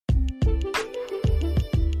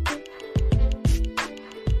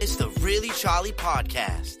Really Charlie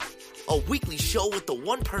Podcast, a weekly show with the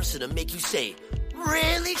one person to make you say,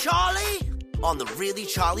 "Really, Charlie?" on the Really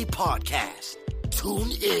Charlie Podcast.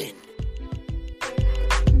 Tune in.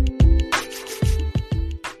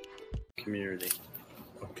 Community.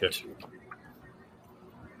 Okay.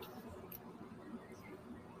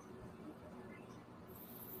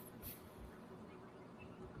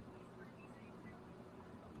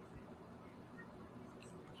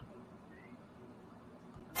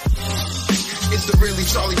 It's the Really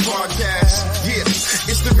Charlie Podcast. Yeah,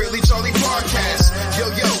 it's the Really Charlie Podcast. Yo,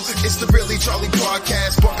 it's the Really Charlie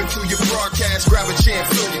Podcast. Bump into your broadcast, grab a chair,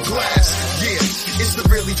 fill your glass. Yeah, it's the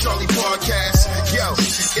Really Charlie Podcast. Yo,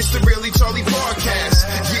 it's the Really Charlie Podcast.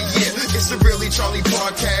 Yeah, it's the Really Charlie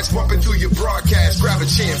Podcast. Bump into your broadcast, grab a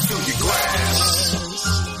chair, fill your glass.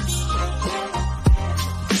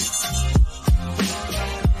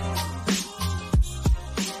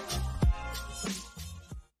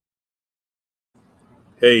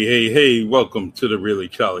 Hey, welcome to the Really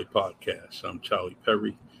Charlie Podcast. I'm Charlie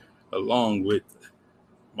Perry, along with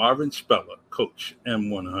Marvin Speller, Coach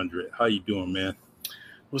M100. How you doing, man?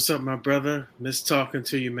 What's up, my brother? Miss talking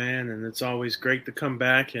to you, man, and it's always great to come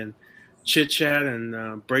back and chit-chat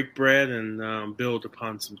and break bread and build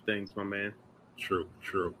upon some things, my man. True.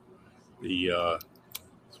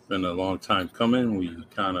 It's been a long time coming. We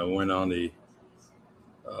kind of went on the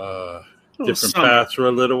different paths for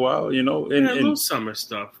a little while, you know. A little summer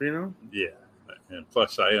stuff, you know. Yeah, and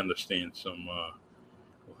plus I understand some.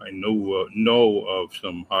 I know of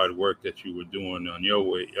some hard work that you were doing on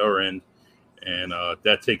your end, and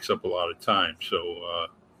that takes up a lot of time. So,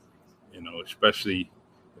 especially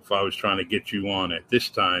if I was trying to get you on at this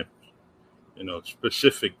time,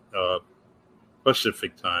 Pacific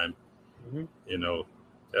time, you know.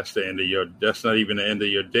 That's not even the end of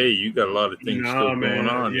your day. You got a lot of things still going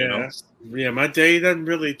on, yeah, you know? Yeah, my day doesn't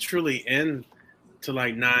really truly end till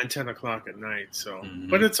like 9, 10 o'clock at night. So,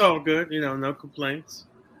 But it's all good, no complaints.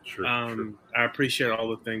 True. I appreciate all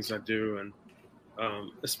the things I do, and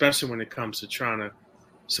especially when it comes to trying to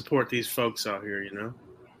support these folks out here,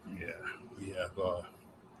 Yeah, we have,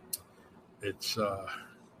 it's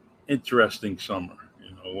interesting summer,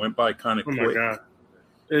 went by kind of quick. Oh my God.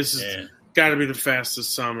 This is got to be the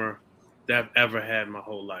fastest summer that I've ever had in my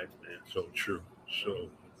whole life, man. So true. So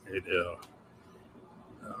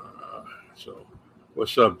so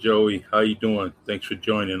what's up, Joey? How you doing? Thanks for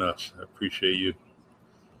joining us. I appreciate you.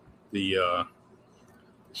 The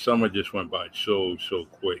summer just went by so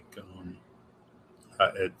quick.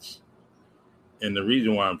 And the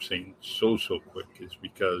reason why I'm saying so quick is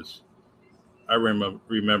because I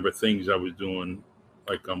remember things I was doing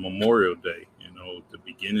like on Memorial Day, the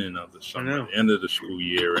beginning of the summer, the end of the school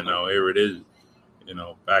year, and now here it is,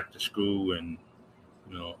 back to school, and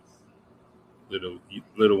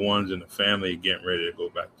little ones in the family getting ready to go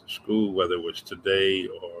back to school, whether it was today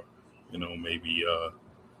or maybe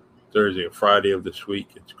Thursday or Friday of this week.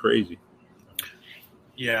 It's crazy.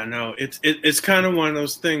 Yeah, no, it's kind of one of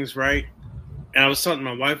those things, right? And I was talking to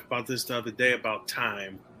my wife about this the other day about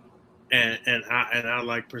time, and I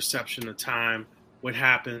like perception of time, what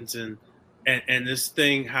happens, and this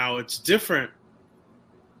thing, how it's different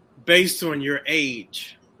based on your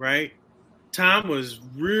age, right? Time was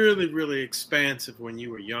really, really expansive when you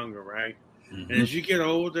were younger, right? Mm-hmm. And as you get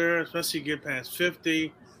older, especially you get past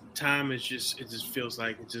 50, time is it just feels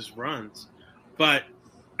like it just runs. But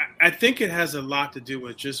I think it has a lot to do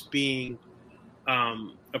with just being,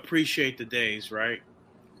 appreciate the days, right?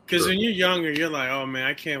 Because when you're younger, you're like, oh man,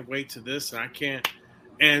 I can't wait to this, and I can't.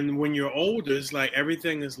 And when you're older, it's like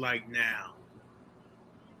everything is like now.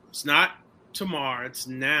 It's not tomorrow, it's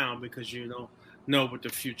now, because you don't know what the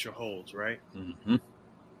future holds, right? Mm-hmm.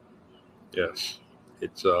 Yes.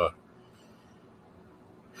 It's,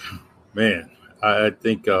 man, I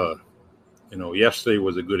think, yesterday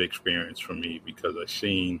was a good experience for me because I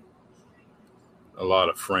seen a lot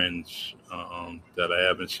of friends that I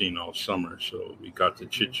haven't seen all summer. So we got to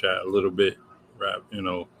chit chat a little bit,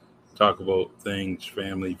 talk about things,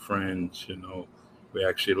 family, friends. We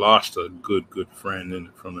actually lost a good friend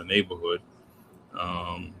from the neighborhood,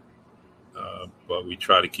 but we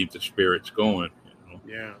try to keep the spirits going.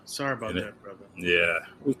 Yeah, sorry about that, brother. Yeah,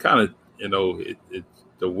 we kind of,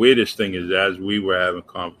 the weirdest thing is as we were having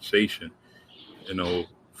conversation,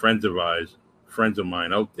 friends of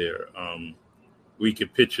mine out there, we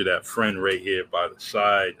could picture that friend right here by the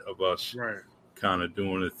side of us, right, kind of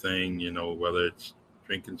doing a thing, whether it's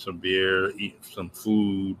drinking some beer, eating some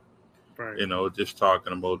food, right, just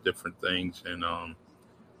talking about different things. And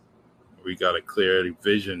we got a clear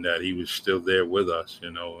vision that he was still there with us,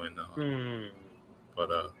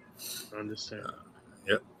 but I understand.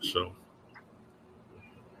 Yep. So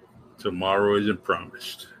tomorrow isn't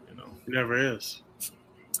promised. It never is.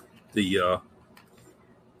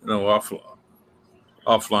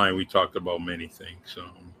 Offline we talked about many things.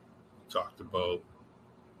 Talked about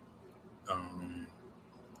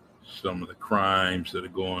some of the crimes that are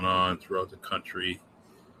going on throughout the country,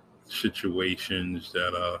 situations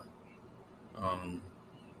that are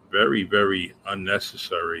very, very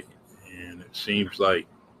unnecessary. And it seems like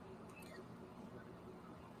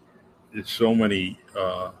there's so many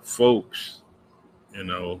folks,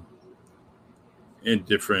 in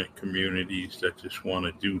different communities that just want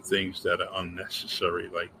to do things that are unnecessary,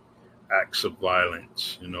 like acts of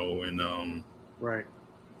violence, and Right.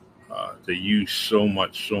 They use so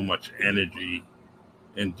much energy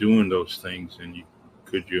in doing those things. And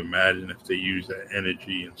could you imagine if they use that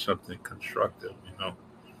energy in something constructive,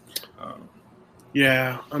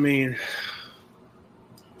 Yeah, I mean,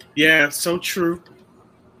 yeah, so true.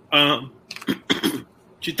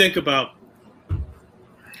 You think about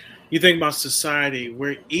society,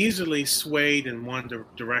 we're easily swayed in one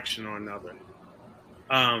direction or another.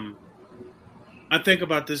 I think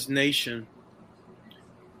about this nation,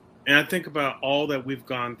 and I think about all that we've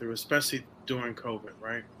gone through, especially during COVID,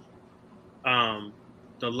 right?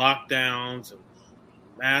 The lockdowns and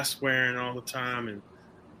mask wearing all the time,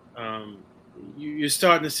 and you're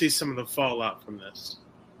starting to see some of the fallout from this.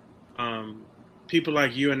 People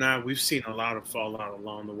like you and I, we've seen a lot of fallout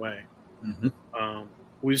along the way. Mm-hmm.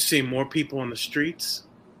 We've seen more people on the streets,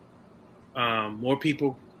 more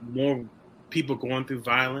people going through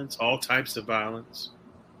violence, all types of violence.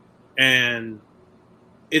 And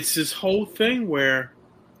it's this whole thing where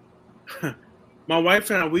my wife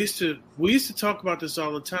and I, we used to talk about this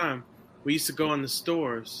all the time. We used to go in the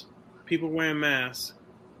stores, people wearing masks,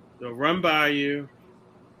 they'll run by you.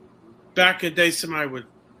 Back in the day, somebody would,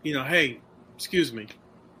 hey, excuse me.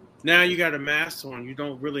 Now you got a mask on, you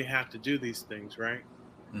don't really have to do these things, right?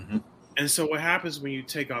 Mm-hmm. And so what happens when you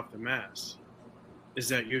take off the mask is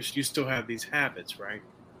that you still have these habits, right?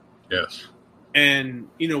 Yes. And,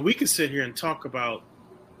 we could sit here and talk about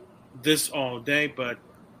this all day, but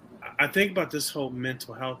I think about this whole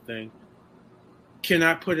mental health thing.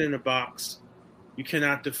 Cannot put it in a box. You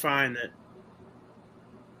cannot define it.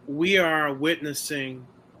 We are witnessing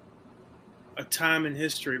a time in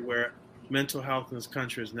history where mental health in this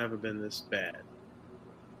country has never been this bad.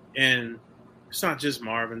 And it's not just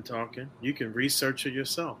Marvin talking. You can research it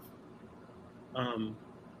yourself.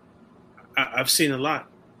 I've seen a lot.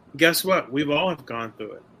 Guess what? We've all gone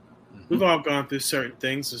through it. Mm-hmm. We've all gone through certain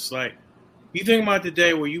things. It's like, you think about the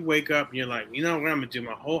day where you wake up and you're like, what, I'm going to do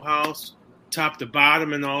my whole house, top to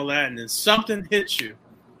bottom and all that. And then something hits you.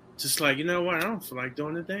 Just like, what? I don't feel like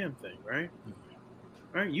doing a damn thing, right?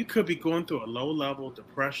 Mm-hmm. Right? You could be going through a low-level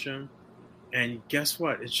depression. And guess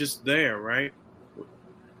what? It's just there, right?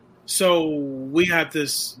 So we have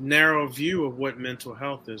this narrow view of what mental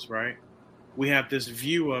health is, right? We have this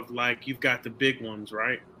view of like, you've got the big ones,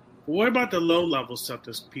 right? But what about the low-level stuff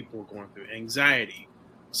that people are going through? Anxiety,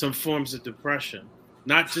 some forms of depression,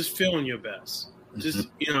 not just feeling your best. Just,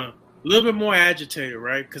 a little bit more agitated,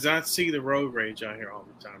 right? Because I see the road rage out here all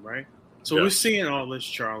the time, right? So We're seeing all this,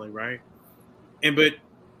 Charlie, right? But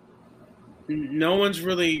no one's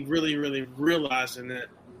really realizing it.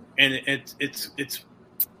 And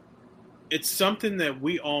it's something that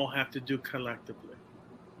we all have to do collectively.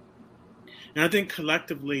 And I think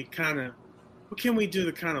collectively what can we do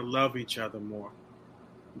to kind of love each other more?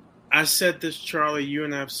 I said this, Charlie, you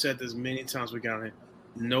and I have said this many times we got here.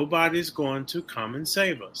 Nobody's going to come and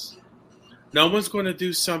save us. No one's going to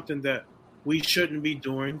do something that we shouldn't be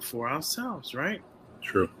doing for ourselves, right?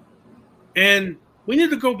 True. And we need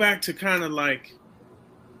to go back to kind of like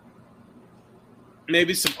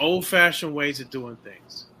maybe some old-fashioned ways of doing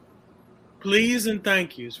things. Please and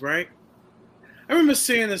thank yous, right? I remember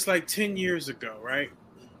seeing this like 10 years ago, right?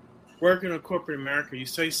 Working in corporate America, you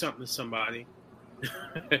say something to somebody.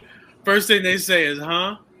 First thing they say is,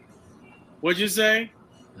 huh? What'd you say?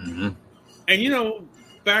 Mm-hmm. And,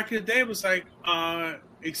 back in the day, it was like,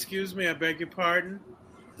 excuse me, I beg your pardon.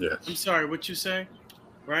 Yes. I'm sorry, what you say?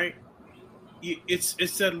 Right?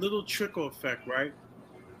 It's that little trickle effect, right?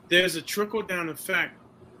 There's a trickle down effect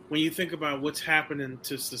when you think about what's happening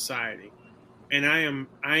to society. And I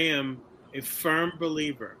am a firm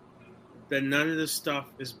believer that none of this stuff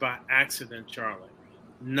is by accident, Charlie.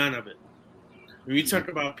 None of it. When you talk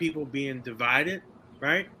about people being divided,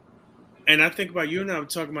 right? And I think about you and I were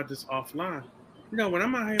talking about this offline. When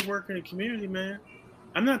I'm out here working in the community, man,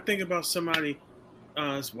 I'm not thinking about somebody,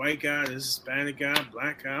 this white guy, this Hispanic guy,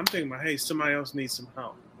 black guy. I'm thinking about, hey, somebody else needs some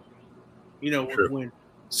help. Sure. When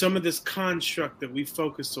some of this construct that we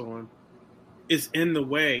focus on is in the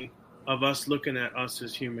way of us looking at us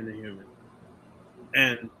as human to human,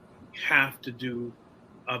 and have to do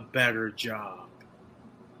a better job,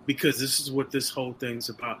 because this is what this whole thing's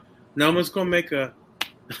about. Now I'm just gonna make a.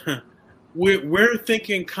 We're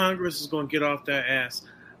thinking Congress is gonna get off their ass.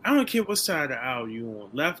 I don't care what side of the aisle you on,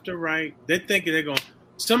 left or right. They're thinking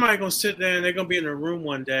somebody gonna sit there and they're gonna be in a room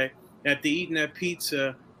one day after eating that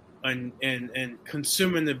pizza and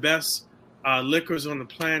consuming the best liquors on the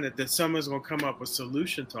planet, that someone's gonna come up with a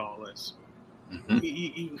solution to all this.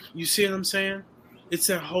 Mm-hmm. You see what I'm saying? It's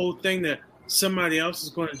that whole thing that somebody else is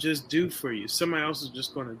going to just do for you. Somebody else is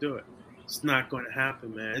just going to do it. It's not going to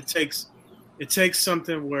happen, man. It takes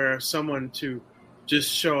something where someone to just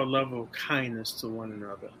show a level of kindness to one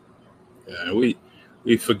another. Yeah,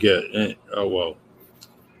 we forget.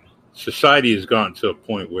 Society has gotten to a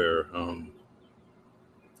point where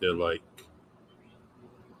they're like,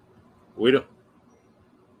 we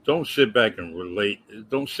don't sit back and relate.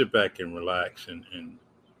 Don't sit back and relax and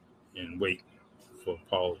wait for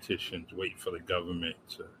politicians, wait for the government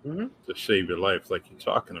to save your life like you're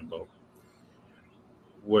talking about.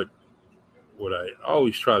 What I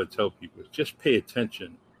always try to tell people is just pay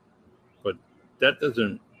attention, but that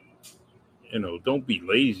doesn't, don't be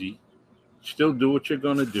lazy. Still do what you're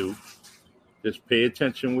going to do. Just pay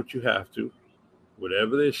attention what you have to.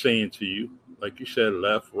 Whatever they're saying to you, like you said,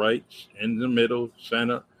 left, right, in the middle,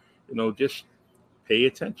 center, just pay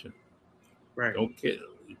attention. Right. Don't get,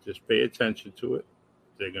 just pay attention to it.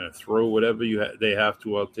 They're going to throw whatever they have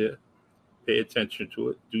to out there. Pay attention to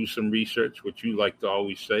it. Do some research, what you like to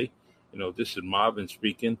always say. This is Marvin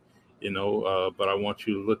speaking, but I want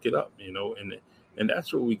you to look it up, and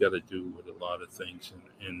that's what we got to do with a lot of things.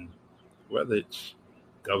 And whether it's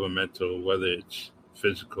governmental, whether it's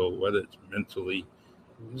physical, whether it's mentally,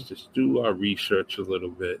 just do our research a little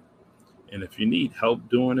bit. And if you need help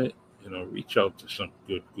doing it, reach out to some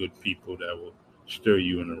good people that will steer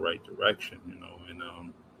you in the right direction,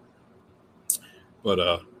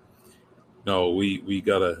 no, we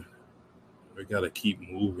gotta keep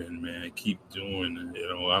moving, man. Keep doing.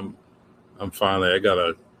 I'm finally. I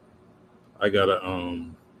gotta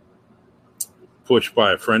pushed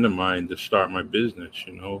by a friend of mine to start my business,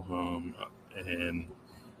 and I'm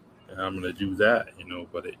going to do that,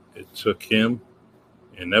 but it took him,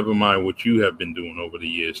 and never mind what you have been doing over the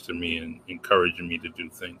years to me and encouraging me to do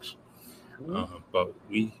things. But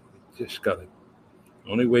we just got to,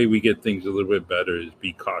 the only way we get things a little bit better is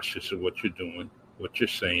be cautious of what you're doing, what you're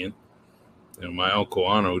saying. My Uncle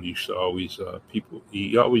Arnold used to always,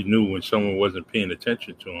 he always knew when someone wasn't paying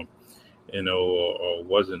attention to him, or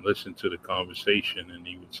wasn't listening to the conversation, and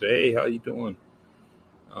he would say, "Hey, how you doing?"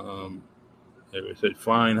 They would say,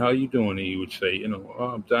 "Fine, how you doing?" And he would say,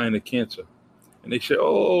 "Oh, I'm dying of cancer." And they say,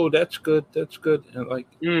 "Oh, that's good, that's good." And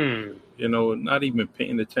not even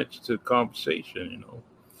paying attention to the conversation,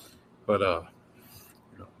 But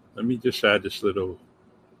let me just add this little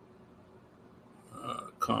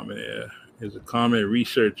comment here. Here's a comment: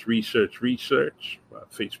 research by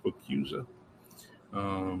Facebook user.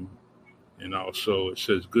 And also it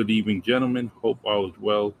says, "Good evening, gentlemen. Hope all is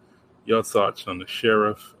well. Your thoughts on the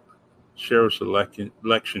sheriff's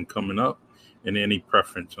election coming up, and any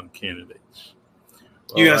preference on candidates?"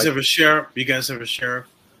 You guys have a sheriff?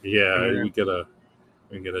 Yeah, we get the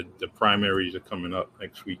primaries are coming up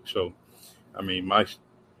next week. So, I mean, my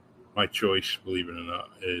choice, believe it or not,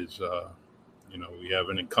 is we have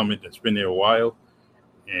an incumbent that's been there a while,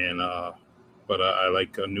 and but I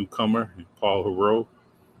like a newcomer, Paul Heroux.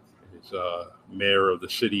 He's mayor of the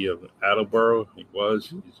city of Attleboro. He's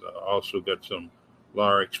also got some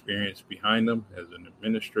law experience behind him as an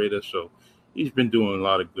administrator. So he's been doing a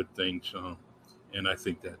lot of good things. And I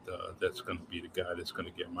think that that's going to be the guy that's going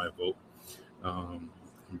to get my vote. I'm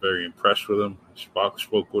very impressed with him.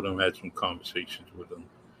 Spoke with him, had some conversations with him.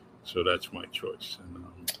 So that's my choice. And,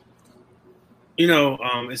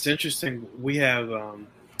 it's interesting. We have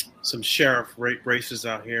some sheriff races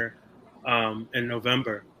out here in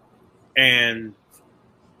November. And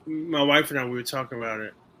my wife and I, we were talking about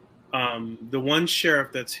it. The one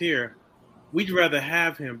sheriff that's here, we'd rather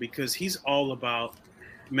have him because he's all about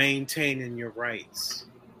maintaining your rights.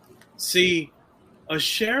 See, a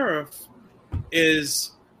sheriff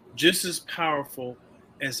is just as powerful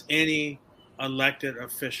as any elected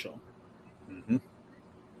official. Mm-hmm.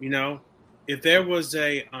 If there was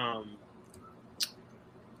a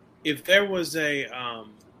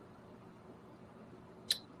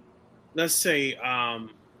let's say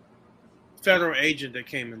federal agent that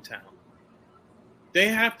came in town, they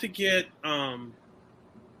have to get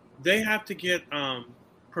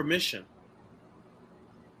permission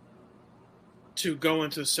to go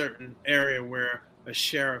into a certain area where a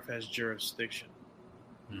sheriff has jurisdiction.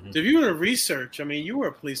 Mm-hmm. So if you were to research, I mean, you were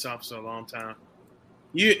a police officer a long time.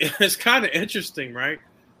 It's kind of interesting, right?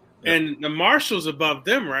 Yeah. And the marshals above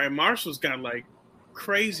them, right? Marshals got like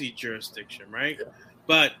crazy jurisdiction, right? Yeah.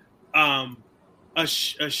 But a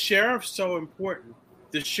sheriff's so important.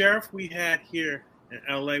 The sheriff we had here in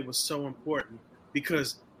LA was so important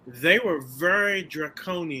because they were very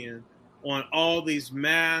draconian on all these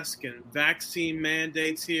mask and vaccine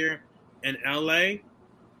mandates here in LA.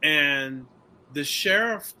 And the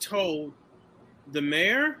sheriff told the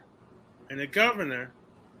mayor and the governor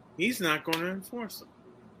he's not going to enforce them.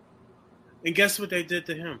 And guess what they did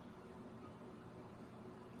to him?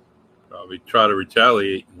 Probably try to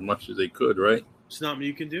retaliate as much as they could, right? It's nothing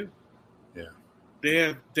you can do.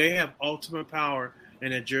 Yeah. They have ultimate power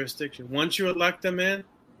in their jurisdiction. Once you elect them in,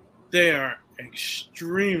 they are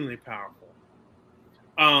extremely powerful.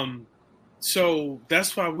 So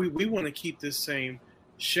that's why we want to keep this same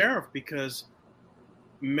sheriff because,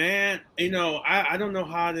 man, I don't know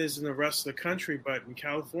how it is in the rest of the country, but in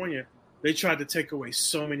California, they tried to take away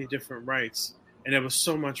so many different rights, and there was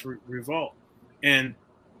so much revolt. And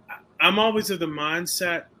I'm always of the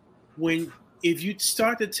mindset if you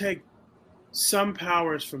start to take some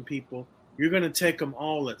powers from people, you're going to take them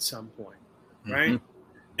all at some point, right?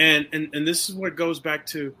 Mm-hmm. And this is what goes back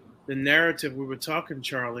to the narrative we were talking,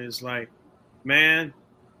 Charlie, is like, man,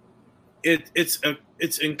 it's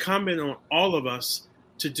incumbent on all of us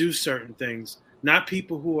to do certain things, not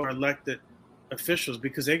people who are elected officials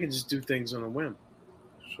because they can just do things on a whim.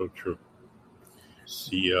 So true.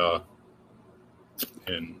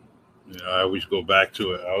 And I always go back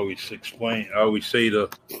to it. I always say to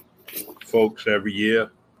folks every year,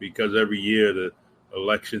 because every year the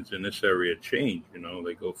elections in this area change.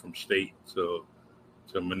 They go from state to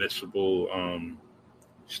municipal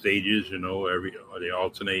stages. They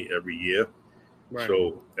alternate every year. Right.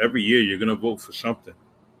 So every year you're going to vote for something.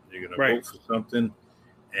 You're going to vote for something,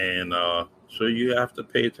 and so you have to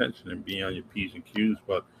pay attention and be on your P's and Q's.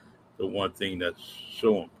 But the one thing that's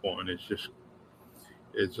so important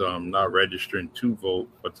is not registering to vote,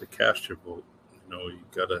 but to cast your vote. You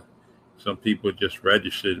gotta. Some people just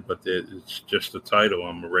registered, but it's just a title.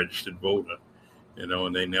 I'm a registered voter,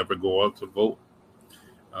 and they never go out to vote.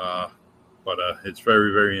 But it's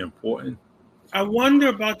very, very important. I wonder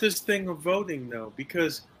about this thing of voting, though,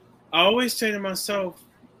 because I always say to myself,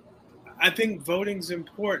 I think voting's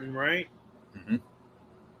important, right? Mm-hmm.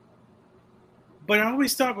 But I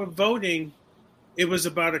always thought with voting, it was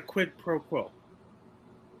about a quid pro quo.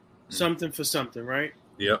 Mm-hmm. Something for something, right?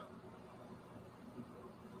 Yep.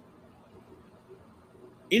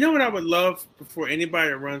 You know what I would love before anybody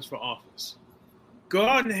that runs for office? Go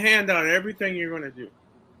out and hand out everything you're going to do.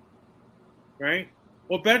 Right?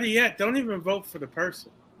 Or better yet, don't even vote for the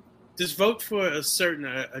person. Just vote for a certain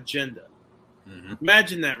agenda. Mm-hmm.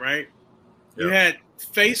 Imagine that, right? Yep. You had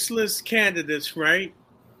faceless candidates, right?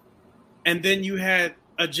 And then you had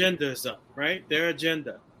agendas up, right? Their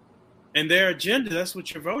agenda. And their agenda, that's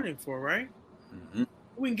what you're voting for, right? Mm-hmm.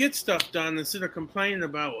 We can get stuff done instead of complaining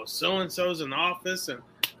about, well, so-and-so's in office and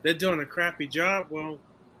they're doing a crappy job. Well,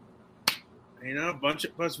 a bunch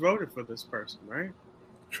of us voted for this person, right?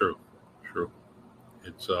 True.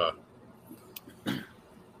 It's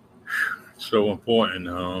so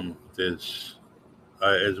important. There's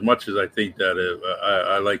as much as I think that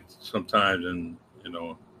I like sometimes, and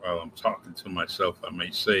while I'm talking to myself, I may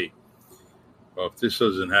say, well, if this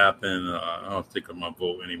doesn't happen, I don't think I'm gonna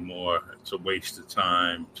vote anymore. It's a waste of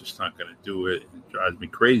time. Just not gonna do it. It drives me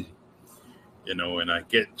crazy, and I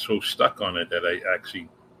get so stuck on it that I actually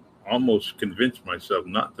almost convince myself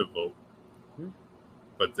not to vote. Mm-hmm.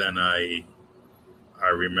 But then I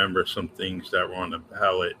remember some things that were on the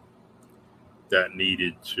ballot that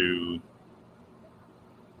needed to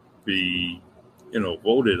be,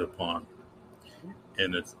 voted upon,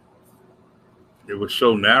 and it was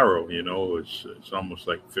so narrow, it's almost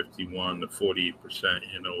like 51 to 48%,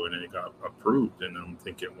 and it got approved. And I'm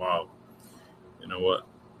thinking, wow, you know what?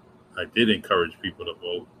 I did encourage people to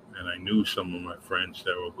vote, and I knew some of my friends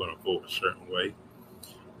that were going to vote a certain way.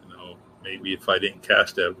 Maybe if I didn't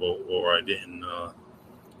cast that vote, or I didn't,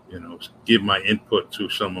 give my input to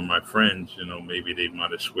some of my friends, maybe they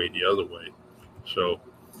might have swayed the other way. So,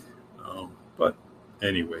 but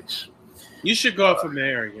anyways. You should go up for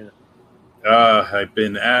mayor again. I've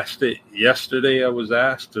been asked it yesterday. I was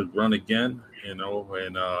asked to run again, and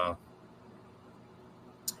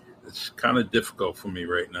it's kind of difficult for me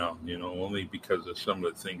right now, only because of some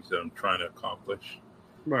of the things that I'm trying to accomplish.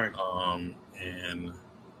 Right. And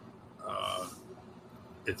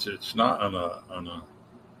it's not on a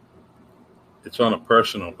it's on a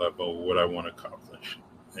personal level what I want to accomplish,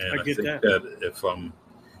 and I think that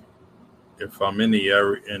if I'm in the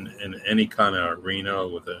area in any kind of arena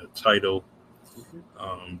with a title,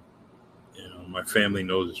 my family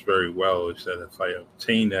knows this very well, is that if I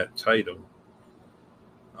obtain that title,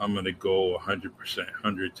 I'm going to go 100%, 110%,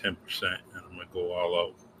 and I'm going to go all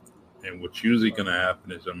out. And what's usually going to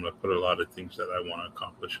happen is I'm going to put a lot of things that I want to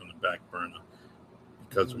accomplish on the back burner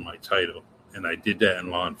because of my title. And I did that in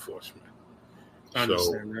law enforcement. I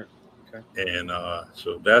understand that. Okay. And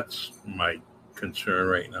so that's my concern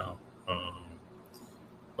right now.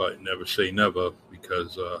 But never say never,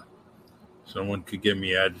 because someone could get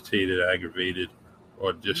me agitated, aggravated,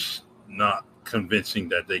 or just not convincing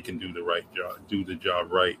that they can do the right job, do the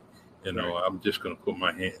job right. I'm just going to put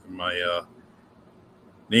my name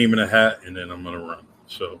in a hat, and then I'm going to run.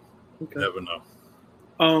 So never know.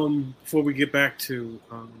 Before we get back to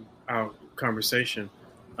our conversation,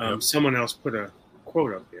 someone else put a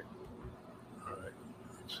quote up here. All right.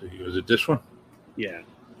 So is it this one? Yeah.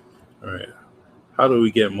 All right. How do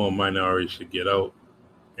we get more minorities to get out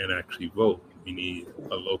and actually vote? We need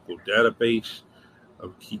a local database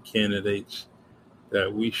of key candidates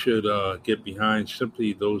that we should get behind,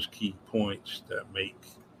 simply those key points that make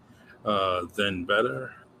them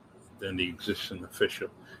better than the existing official,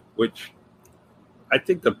 which I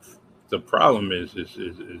think the problem is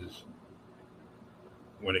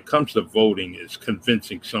when it comes to voting is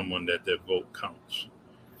convincing someone that their vote counts.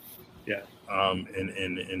 Yeah.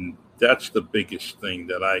 And that's the biggest thing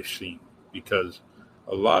that I've seen, because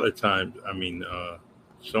a lot of times,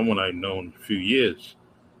 someone I've known a few years,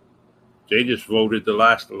 they just voted the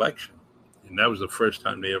last election, and that was the first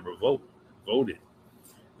time they ever voted.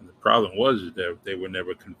 And the problem was that they were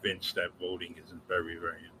never convinced that voting is very,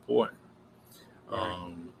 very important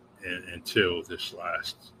until this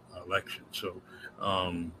last election. So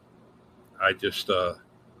I just,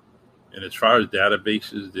 and as far as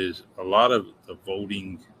databases, there's a lot of the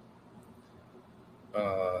voting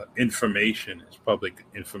information is public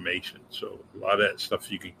information. So a lot of that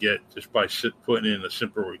stuff you could get just by putting in a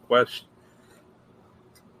simple request,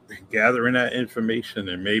 gathering that information,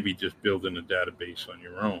 and maybe just building a database on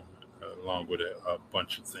your own, along with a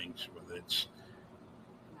bunch of things, whether it's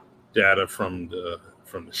data from the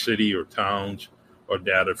city or towns, or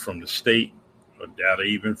data from the state, or data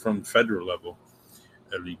even from federal level.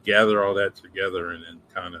 And you gather all that together and then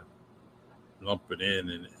kind of lump it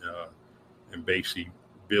in and basically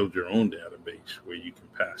build your own database where you can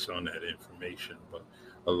pass on that information. But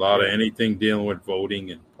a lot of anything dealing with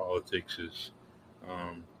voting and politics is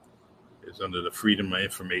under the Freedom of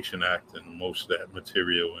Information Act, and most of that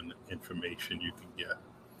material and information you can get.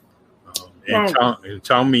 In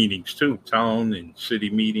town meetings too, town and city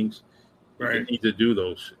meetings. Right. You need to do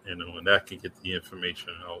those, and that can get the information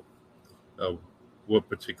out of what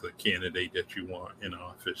particular candidate that you want in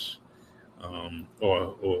office,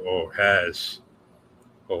 or has,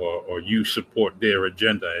 or you support their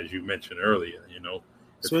agenda, as you mentioned earlier.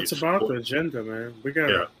 So it's about the agenda, man. We got.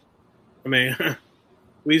 Yeah. I mean,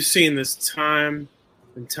 we've seen this time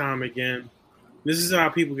and time again. This is how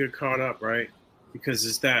people get caught up, right? Because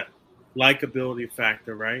it's that likability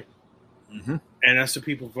factor, right? Mm-hmm. And that's what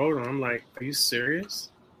people vote on. I'm like, are you serious?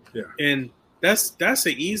 Yeah. And that's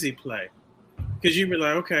an easy play, because you be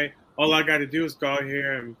like, okay, all I got to do is go out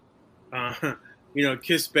here and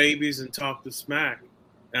kiss babies and talk the smack,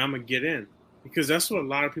 and I'm gonna get in, because that's what a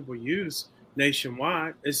lot of people use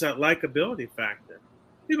nationwide. It's that likability factor.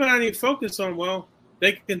 People don't even focus on, well,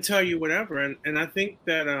 they can tell you whatever, and I think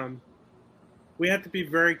that we have to be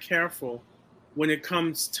very careful when it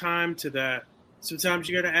comes time to that. Sometimes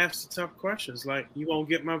you got to ask the tough questions, like, you won't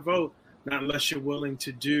get my vote not unless you're willing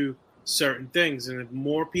to do certain things. And if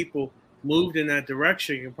more people moved in that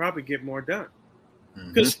direction, you can probably get more done.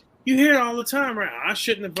 Because you hear it all the time, right? I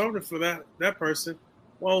shouldn't have voted for that person.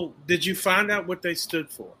 Well, did you find out what they stood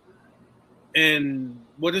for? And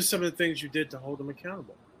what are some of the things you did to hold them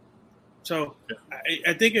accountable? So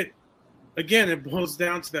I think it boils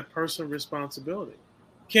down to that personal responsibility.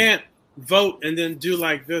 Can't vote and then do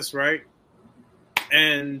like this, right?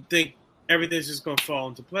 And think everything's just going to fall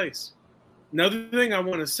into place. Another thing I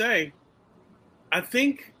want to say, I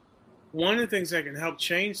think one of the things that can help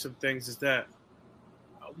change some things is that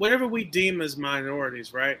whatever we deem as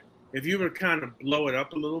minorities, right? If you were to kind of blow it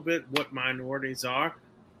up a little bit, what minorities are,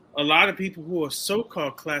 a lot of people who are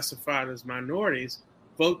so-called classified as minorities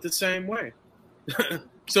vote the same way.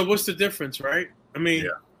 So what's the difference, right? I mean,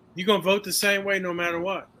 you're going to vote the same way no matter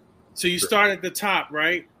what. So you start at the top,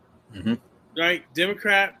 right? Mm-hmm. Right?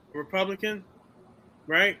 Democrat, Republican,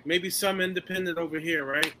 right? Maybe some independent over here,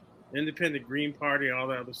 right? Independent, Green Party, all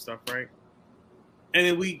that other stuff, right? And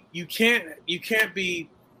then you can't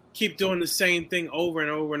keep doing the same thing over and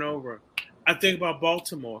over and over. I think about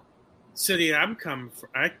Baltimore, city I'm coming from.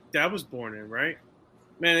 I was born in, right?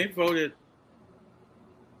 Man, they voted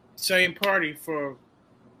same party for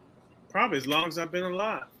probably as long as I've been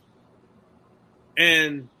alive.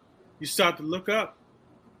 And you start to look up,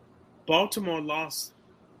 Baltimore lost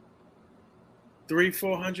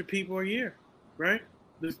 300-400 people a year, right?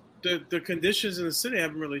 The conditions in the city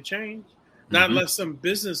haven't really changed. Not unless some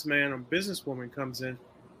businessman or businesswoman comes in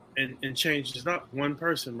and changes it up, one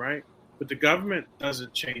person, right? But the government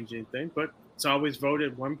doesn't change anything, but it's always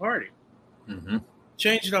voted one party.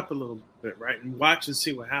 Change it up a little bit, right? And watch and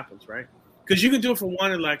see what happens, right? Because you can do it for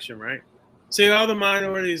one election, right? Say all the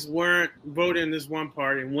minorities weren't voting this one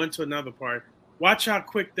party and went to another party. Watch how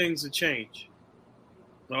quick things will change.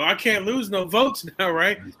 Well, I can't lose no votes now,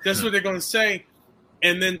 right? That's what they're going to say,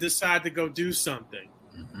 and then decide to go do something.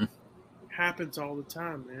 Happens all the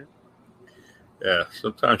time, man. Yeah,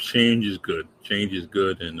 sometimes change is good. Change is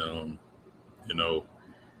good, and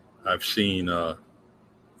I've seen. I'll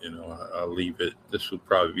leave it. This will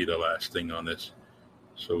probably be the last thing on this,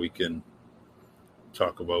 so we can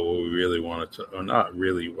talk about what we really wanted to, or not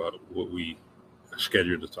really what we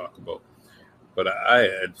scheduled to talk about. But I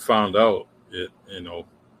had found out that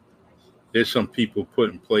there's some people put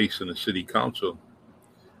in place in the city council,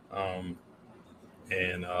 and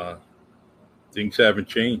things haven't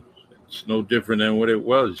changed. It's no different than what it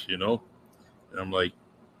was, And I'm like,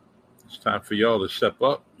 it's time for y'all to step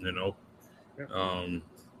up,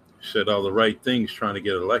 Said all the right things trying to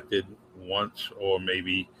get elected once or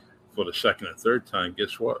maybe for the second or third time.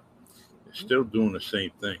 Guess what? They're still doing the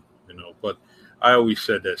same thing, But I always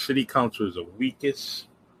said that city council is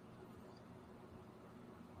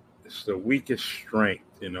it's the weakest strength,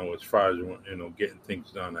 as far as, getting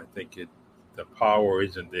things done. I think the power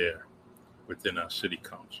isn't there within our city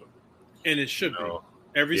council. And it should be.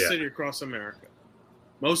 Every city across America.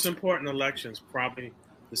 Most important elections, probably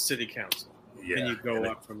the city council. Yeah. And you go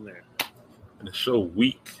up from there. And it's so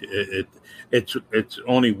weak. It's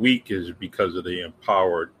only weak is because of the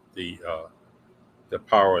power they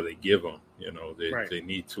give them. They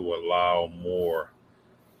need to allow more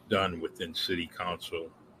done within city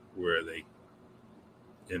council where they,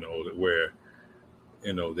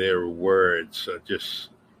 their words are just,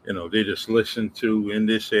 they just listen to in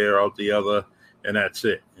this air, out the other, and that's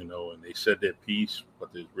it, and they said their piece,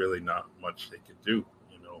 but there's really not much they can do,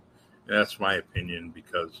 And that's my opinion,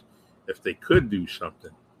 because if they could do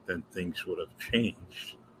something, then things would have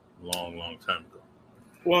changed a long, long time ago.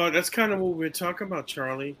 Well, that's kind of what we're talking about,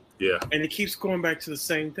 Charlie. Yeah. And it keeps going back to the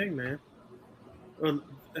same thing, man.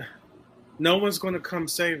 No one's going to come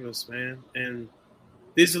save us, man. And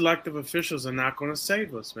these elected officials are not going to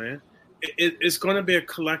save us, man. It's going to be a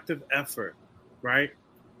collective effort, right?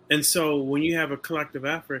 And so when you have a collective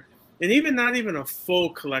effort, and even not even a full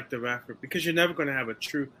collective effort, because you're never going to have a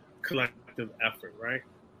true collective effort, right?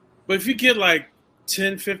 But if you get like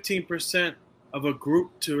 10, 15% of a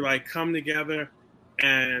group to like come together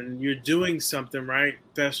and you're doing something, right,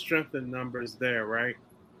 that strength in numbers there, right?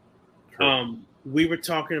 We were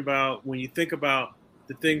talking about, when you think about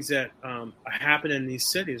the things that happen in these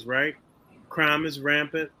cities, right? Crime is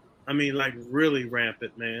rampant. I mean, like really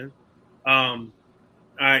rampant, man.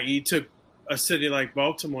 You took a city like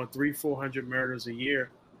Baltimore, 300-400 murders a year.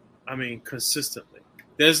 I mean, consistently.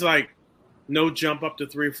 There's like no jump up to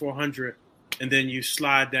 300-400 and then you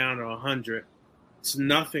slide down to 100. It's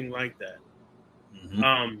nothing like that.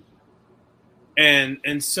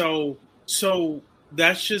 And so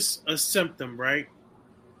that's just a symptom, right?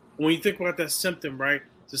 When you think about that symptom, right?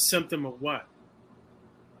 It's a symptom of what?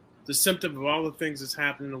 The symptom of all the things that's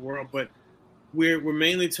happening in the world, but we're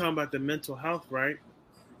mainly talking about the mental health, right?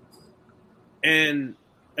 And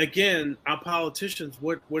again, our politicians,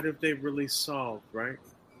 what if they really solved, right?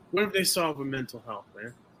 What if they solve with mental health,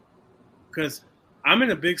 man? Because I'm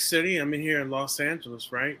in a big city. I'm in here in Los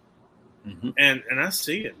Angeles, right? And I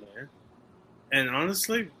see it, man. And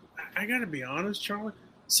honestly, I got to be honest, Charlie.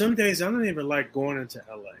 Some days I don't even like going into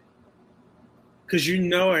LA. Because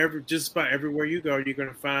just about everywhere you go, you're going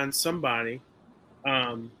to find somebody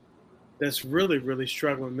that's really, really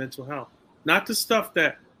struggling with mental health. Not the stuff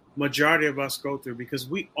that majority of us go through, because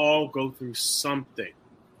we all go through something.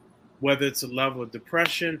 Whether it's a level of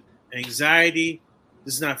depression, anxiety,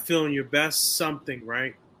 just not feeling your best, something,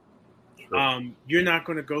 right? Sure. You're not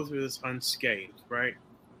going to go through this unscathed, right?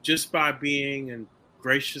 Just by being a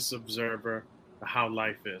gracious observer of how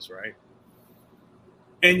life is, right?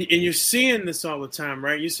 And you're seeing this all the time,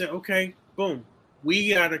 right? You say, okay, boom,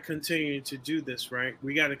 we got to continue to do this, right?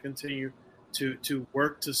 We got to continue to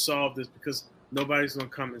work to solve this, because nobody's gonna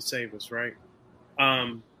come and save us, right?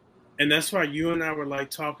 And that's why you and I were like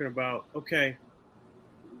talking about, okay,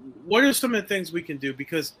 what are some of the things we can do?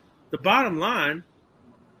 Because the bottom line,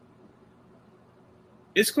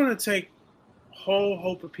 it's going to take a whole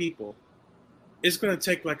hope of people. It's going to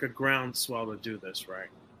take like a groundswell to do this, right?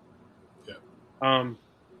 Yeah.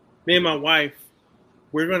 Me and my wife,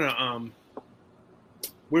 we're gonna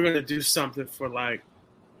do something for like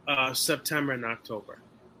September and October.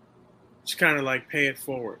 Just kind of like pay it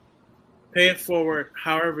forward. Pay it forward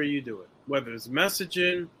however you do it. Whether it's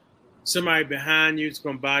messaging, somebody behind you is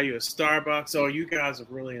going to buy you a Starbucks. Oh, you guys are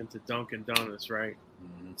really into Dunkin' Donuts, right?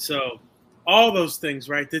 Mm-hmm. So all those things,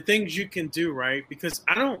 right? The things you can do, right? Because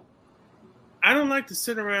I don't like to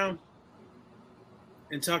sit around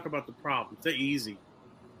and talk about the problems. They're easy.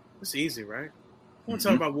 It's easy, right? I want to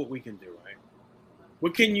talk about what we can do, right?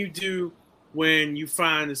 What can you do when you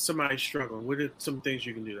find that somebody's struggling? What are some things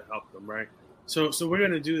you can do to help them, right? So we're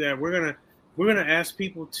gonna do that. We're gonna ask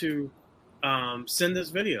people to send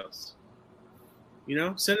us videos.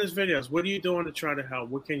 Send us videos. What are you doing to try to help?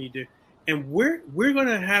 What can you do? And we're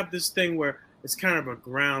gonna have this thing where it's kind of a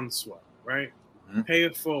groundswell, right? Mm-hmm. Pay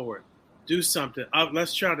it forward. Do something.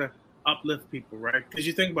 Let's try to uplift people, right? Because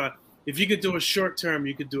you think about, if you could do it short term,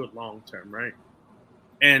 you could do it long term, right?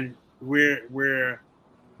 And we're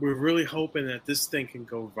really hoping that this thing can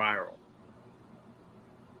go viral.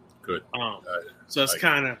 Good. So it's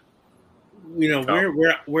kind of,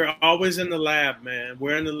 we're always in the lab, man.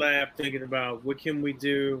 We're in the lab thinking about what can we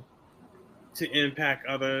do to impact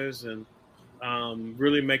others and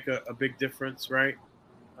really make a big difference, right?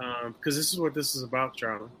 Because this is what this is about,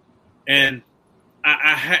 Charlie. And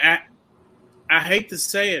I hate to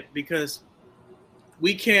say it, because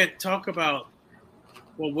we can't talk about,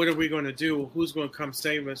 well, what are we going to do? Who's going to come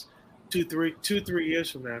save us 2-3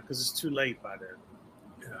 years from now? Because it's too late by then.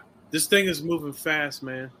 Yeah. This thing is moving fast,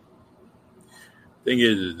 man. Thing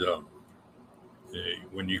is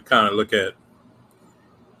when you kind of look at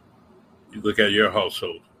your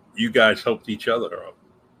household, you guys helped each other out.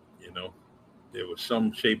 There was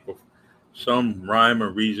some rhyme or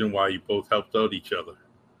reason why you both helped out each other.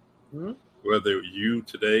 Mm-hmm. Whether it was you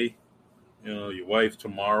today, your wife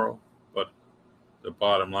tomorrow, but the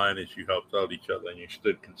bottom line is you helped out each other and you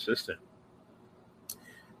stood consistent.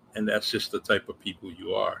 And that's just the type of people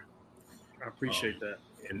you are. I appreciate that.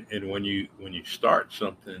 And when you start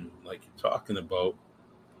something like you're talking about,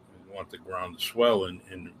 you want the ground to swell, and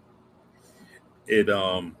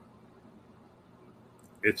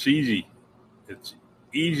it's easy. It's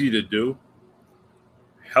easy to do.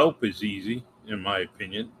 Help is easy, in my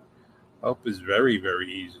opinion. Help is very,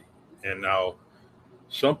 very easy. And now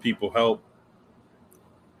some people help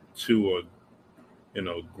to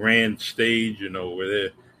a grand stage,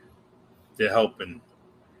 where they're helping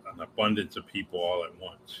an abundance of people all at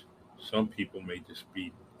once. Some people may just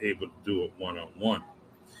be able to do it one-on-one.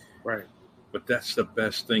 Right. But that's the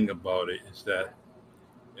best thing about it, is that,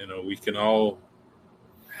 we can all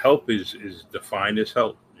help is defined as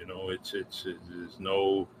help. It's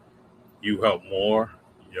no, you help more.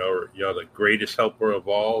 You're the greatest helper of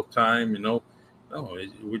all time. No,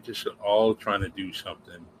 we're just all trying to do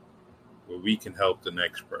something where we can help the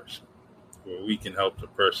next person, where we can help the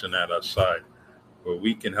person at our side, where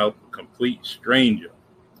we can help a complete stranger.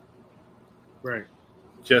 Right.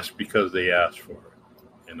 Just because they asked for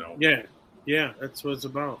it, Yeah, that's what it's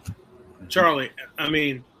about. Mm-hmm. Charlie, I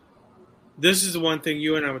mean, this is the one thing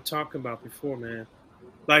you and I were talking about before, man.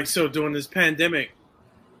 Like, so during this pandemic,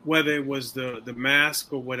 whether it was the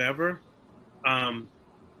mask or whatever,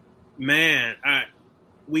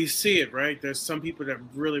 we see it, right? There's some people that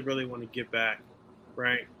really, really want to give back,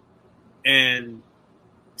 right? And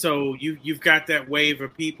so you've got that wave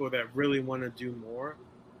of people that really want to do more.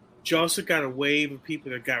 But you also got a wave of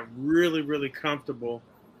people that got really, really comfortable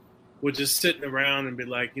with just sitting around and be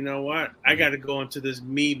like, you know what? I got to go into this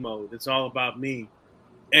me mode. It's all about me.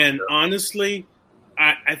 And honestly,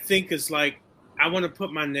 I think it's like, I want to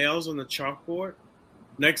put my nails on the chalkboard.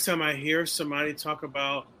 Next time I hear somebody talk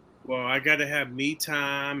about, well, I got to have me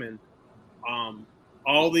time and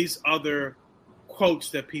all these other quotes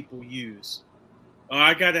that people use.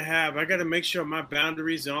 I got to make sure my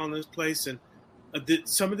boundaries are on this place. And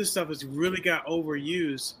some of this stuff has really got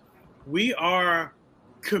overused. We are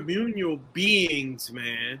communal beings,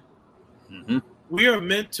 man. Mm-hmm. We are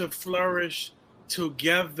meant to flourish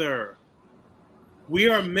together. We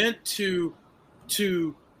are meant to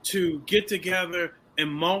get together and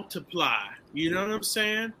multiply. You know what I'm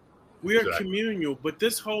saying? We are communal, but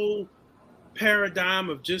this whole paradigm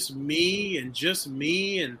of just me and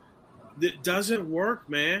it doesn't work,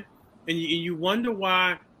 man. And you wonder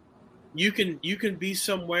why you can be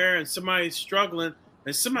somewhere and somebody's struggling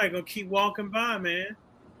and somebody gonna keep walking by, man.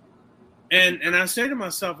 And I say to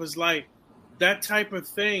myself, it's like that type of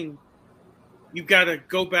thing. You got to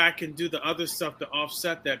go back and do the other stuff to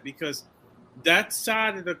offset that, because that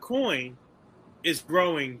side of the coin is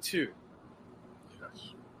growing too.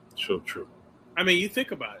 Yes, so true. I mean, you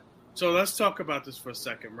think about it. So let's talk about this for a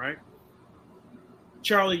second, right?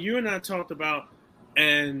 Charlie, you and I talked about,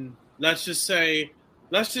 and let's just say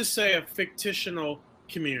a fictional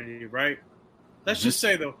community, right? Let's just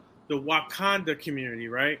say the Wakanda community,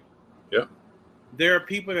 right? Yeah. There are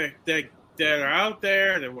people that are out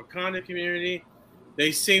there, the Wakanda community.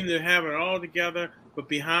 They seem to have it all together, but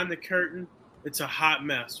behind the curtain, it's a hot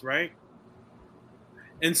mess, right?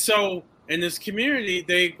 And so in this community,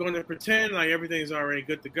 they're going to pretend like everything's already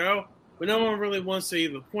good to go, but no one really wants to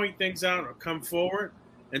either point things out or come forward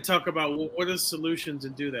and talk about, well, what are the solutions,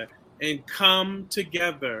 and do that and come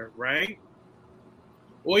together, right?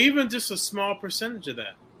 Or even just a small percentage of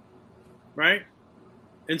that, right?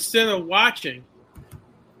 Instead of watching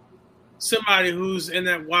somebody who's in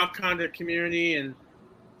that Wakanda community, and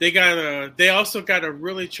they also got a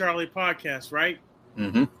Really Charlie podcast, right?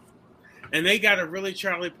 Mm-hmm. And they got a Really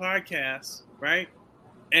Charlie podcast, right?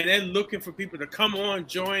 And they're looking for people to come on,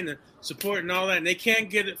 join, and support and all that, and they can't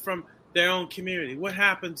get it from their own community. What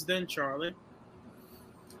happens then, Charlie?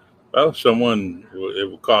 Well, it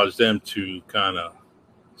will cause them to kind of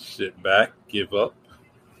sit back, give up.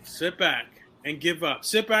 Sit back and give up.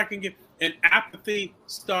 Sit back and give, and apathy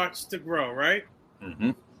starts to grow, right?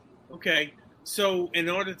 Mm-hmm. Okay. So in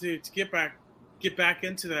order to get back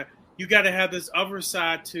into that, you got to have this other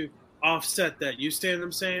side to offset that. You see what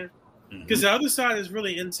I'm saying? Because the other side is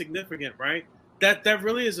really insignificant, right? That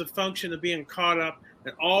really is a function of being caught up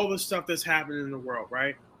in all the stuff that's happening in the world,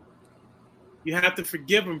 right? You have to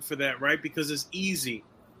forgive them for that, right? Because it's easy.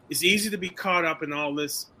 It's easy to be caught up in all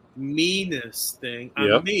this meanness thing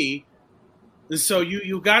on me. And so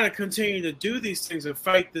you got to continue to do these things and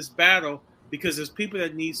fight this battle, because there's people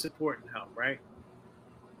that need support and help, right?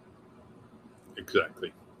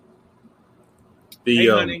 Exactly. Hey,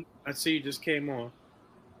 honey, I see you just came on.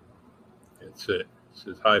 It's it. It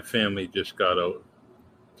says, hi, family, just got a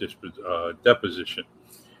deposition.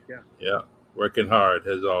 Yeah. Yeah. Working hard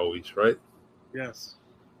as always, right? Yes.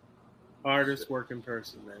 Hardest working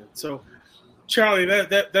person, man. So, Charlie,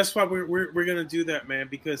 that's why we're gonna do that, man,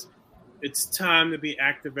 because it's time to be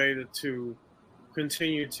activated to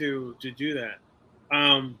continue to do that.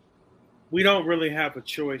 We don't really have a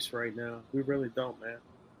choice right now. We really don't, man.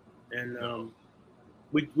 And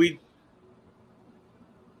we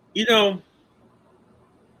you know,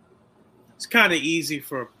 it's kind of easy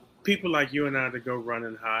for people like you and I to go run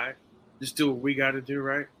and hide. Just do what we got to do,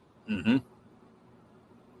 right? Mm-hmm.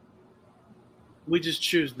 We just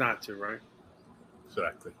choose not to, right?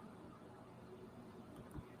 Exactly.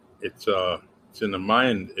 It's in the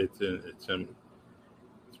mind. It's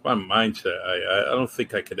my mindset. I don't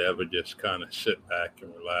think I could ever just kind of sit back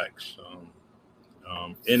and relax.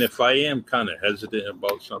 And if I am kind of hesitant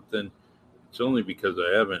about something, it's only because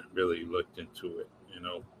I haven't really looked into it, you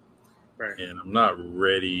know. Right. And I'm not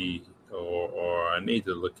ready, or I need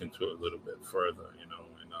to look into it a little bit further, you know.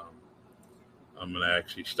 And I'm gonna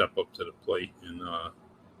actually step up to the plate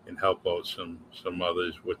and help out some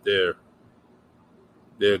others with their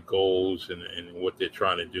goals and what they're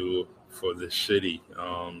trying to do for this city.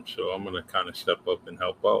 So I'm gonna kind of step up and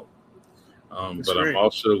help out. But great. I'm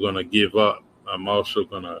also gonna give up. I'm also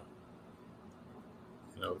gonna,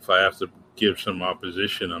 you know, if I have to give some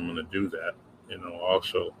opposition, I'm gonna do that, you know,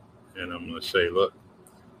 also. And I'm gonna say, look,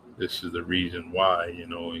 this is the reason why, you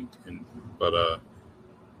know, but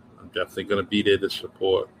I'm definitely gonna be there to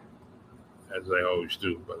support, as I always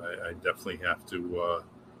do. But I definitely have to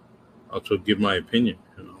also give my opinion,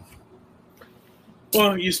 you know.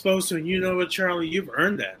 Well, you're supposed to. You know what, Charlie? You've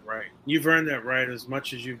earned that right. You've earned that right as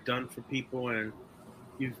much as you've done for people, and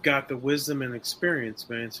you've got the wisdom and experience,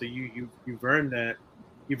 man. So you've earned that.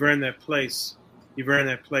 You've earned that place. You've earned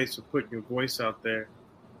that place of putting your voice out there.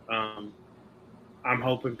 I'm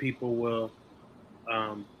hoping people will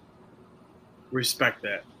respect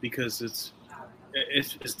that, because it's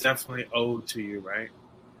definitely owed to you, right?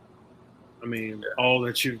 I mean, all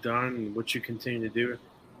that you've done and what you continue to do,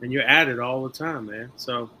 and you're at it all the time, man.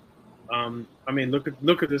 So, I mean, look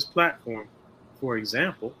at this platform, for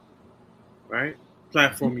example, right?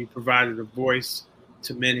 Platform, you provided a voice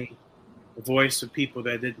to many, a voice to people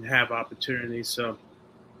that didn't have opportunities. So,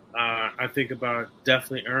 I think about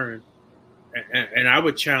definitely earned, and I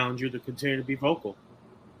would challenge you to continue to be vocal.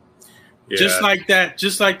 Yeah. Just like that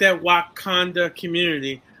Wakanda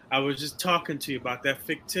community, I was just talking to you about that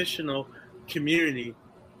fictional community.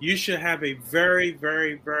 You should have a very,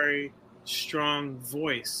 very, very strong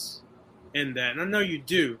voice in that. And I know you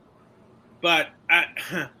do, but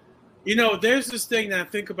there's this thing that I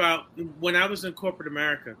think about when I was in corporate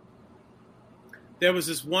America. There was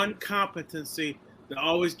this one competency that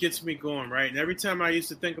always gets me going, right? And every time I used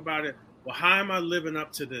to think about it, well, how am I living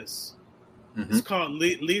up to this? Mm-hmm. It's called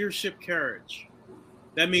leadership courage.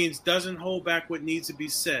 That means doesn't hold back what needs to be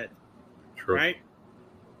said. True. Right?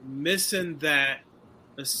 Missing that,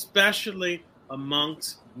 especially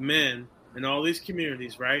amongst men in all these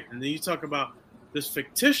communities, right? And then you talk about this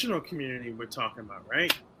fictional community we're talking about,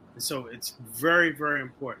 right? And so it's very, very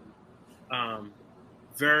important.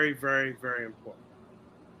 Very, very, very important.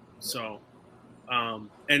 So, and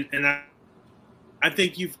I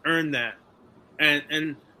think you've earned that.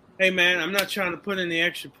 And hey, man, I'm not trying to put any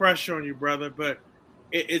extra pressure on you, brother, but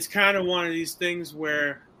it's kind of one of these things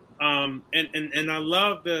where, and I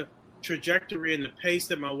love the trajectory and the pace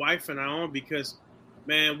that my wife and I are on because,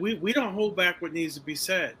 man, we don't hold back what needs to be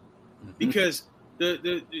said because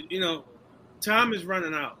the time is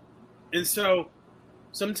running out. And so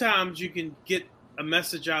sometimes you can get a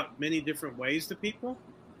message out many different ways to people.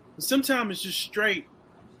 And sometimes it's just straight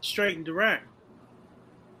and direct.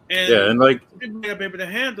 And like you may not be able to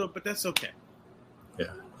handle it, but that's okay.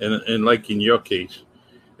 Yeah. And like in your case,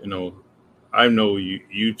 I know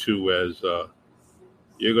you two as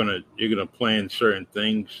you're gonna plan certain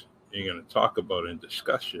things, you're gonna talk about it and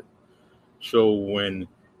discuss it. So when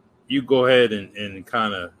you go ahead and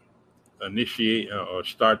kind of initiate or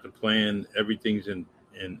start to plan, everything's in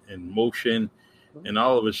motion, and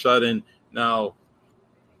all of a sudden now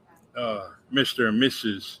Mr. and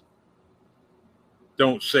Mrs.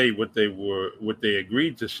 don't say what they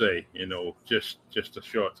agreed to say, just a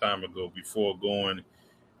short time ago before going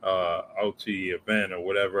out to the event or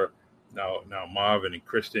whatever. Now Marvin and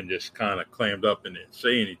Kristen just kind of clammed up and didn't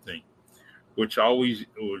say anything, which always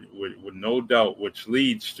would no doubt, which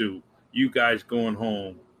leads to you guys going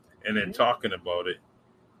home and then talking about it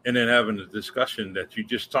and then having a discussion that you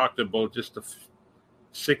just talked about just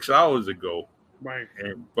 6 hours ago. Right.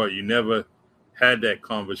 But you never had that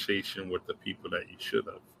conversation with the people that you should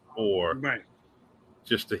have, or right.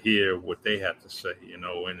 just to hear what they had to say,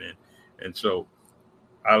 and so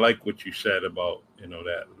I like what you said about,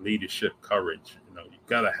 that leadership courage. You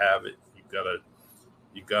gotta have it.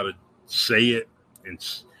 You gotta say it. And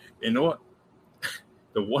you know what?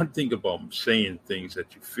 The one thing about saying things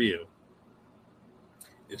that you feel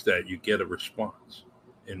is that you get a response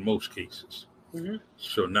in most cases. Mm-hmm.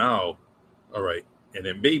 So now, all right, and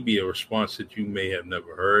it may be a response that you may have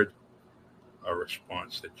never heard, a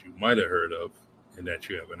response that you might have heard of, and that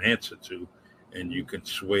you have an answer to, and you can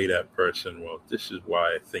sway that person. Well, this is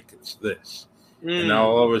why I think it's this. And now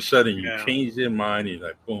all of a sudden you change their mind, and you're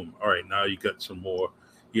like, boom, all right, now you got some more,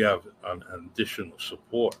 you have an additional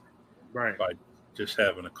support, right, by just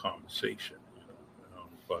having a conversation.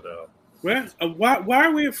 Why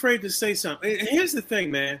are we afraid to say something? And here's the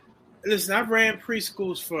thing, man. Listen, I've ran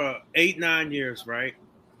preschools for 8-9 years, right?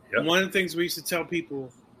 Yep. One of the things we used to tell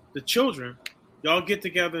people, the children, y'all get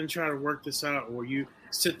together and try to work this out, or you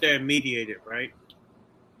sit there and mediate it, right?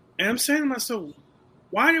 And I'm saying to myself,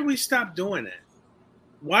 why did we stop doing that?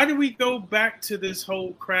 Why did we go back to this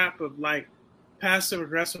whole crap of like passive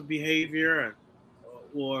aggressive behavior,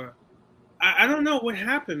 or I don't know what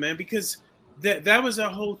happened, man, because that was our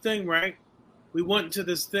whole thing, right? We went into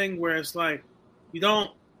this thing where it's like you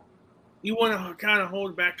want to kind of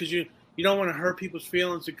hold back because you don't want to hurt people's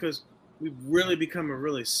feelings, because we've really become a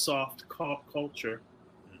really soft culture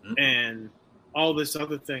and all this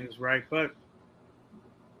other things, right? But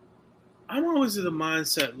I'm always in the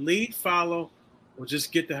mindset, lead, follow, or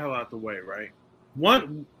just get the hell out the way, right?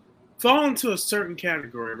 One, fall into a certain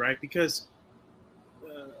category, right? Because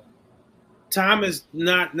time is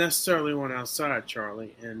not necessarily on our side,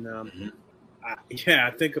 Charlie. And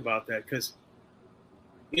I think about that because,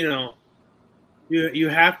 you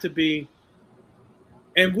have to be,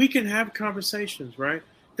 and we can have conversations, right?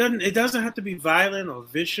 It doesn't have to be violent or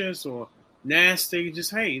vicious or nasty.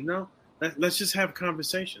 Just, hey, let's just have a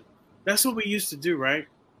conversation. That's what we used to do, right?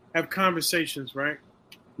 Have conversations, right?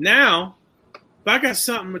 Now, if I got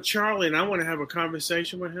something with Charlie and I want to have a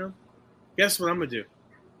conversation with him, guess what I'm going to do?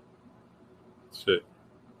 That's it.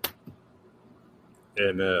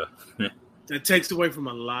 And that takes away from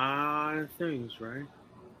a lot of things, right?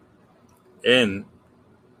 And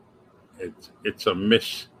it's a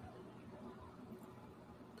miss.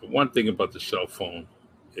 The one thing about the cell phone,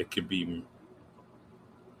 it could be,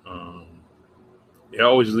 it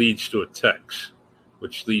always leads to a text,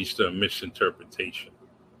 which leads to a misinterpretation.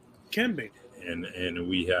 Can be. And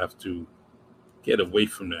we have to get away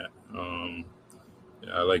from that.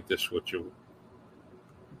 I like this, what your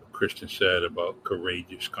Christian said about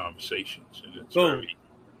courageous conversations. And it's very,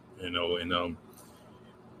 and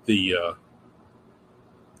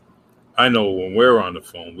I know when we're on the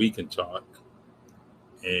phone, we can talk.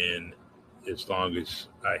 And as long as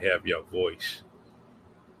I have your voice,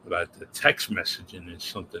 but the text messaging is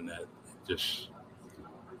something that just,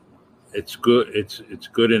 it's good. It's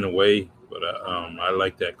good in a way, but I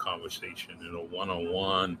like that conversation,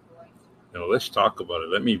 one-on-one. Let's talk about it.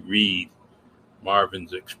 Let me read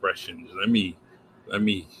Marvin's expressions. Let me have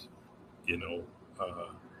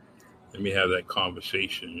that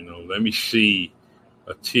conversation. Let me see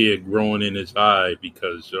a tear growing in his eye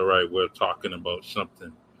because, all right, we're talking about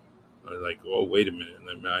something. Like, oh, wait a minute.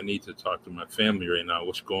 I need to talk to my family right now.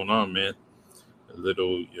 What's going on, man? A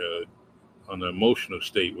little on the emotional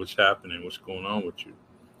state. What's happening? What's going on with you?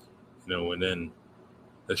 And then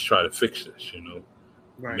let's try to fix this.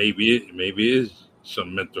 Right. Maybe it is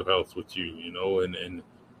some mental health with you. And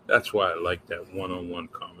that's why I like that one-on-one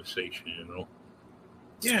conversation.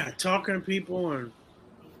 Yeah, talking to people and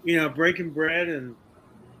breaking bread and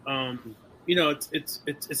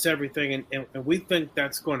it's everything, and we think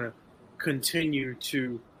that's going to continue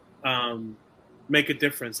to make a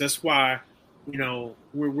difference. That's why we're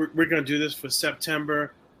going to do this for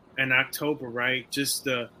September and October, right? Just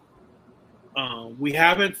we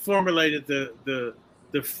haven't formulated the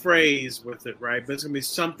phrase with it, right? But it's going to be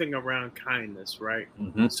something around kindness, right?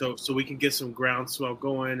 Mm-hmm. So we can get some groundswell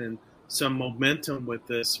going and some momentum with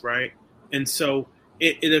this, right? And so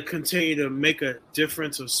it'll continue to make a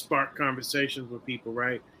difference or spark conversations with people,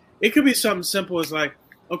 right? It could be something simple as like,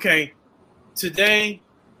 okay, today,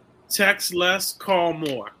 text less, call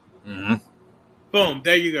more. Mm-hmm. Boom,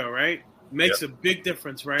 there you go, right? Makes Yep. a big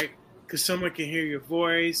difference, right? Because someone can hear your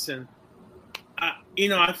voice. And,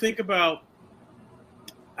 I think about,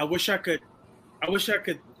 I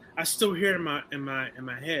still hear it in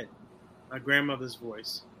my head, my grandmother's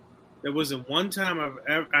voice. There wasn't one time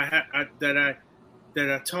that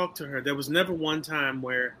I talked to her. There was never one time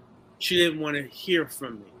where she didn't want to hear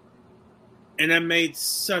from me. And that made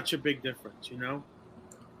such a big difference,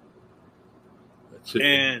 That's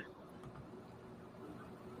it.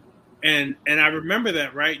 And I remember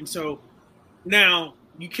that, right? And so now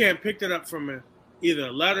you can't pick that up from either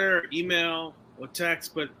a letter, email, or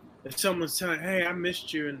text, but if someone's telling, hey, I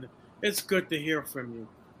missed you, and it's good to hear from you.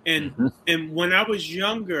 And Mm-hmm. and when I was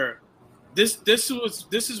younger, this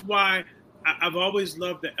is why I've always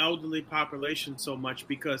loved the elderly population so much,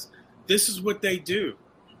 because this is what they do.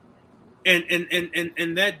 And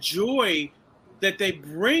that joy that they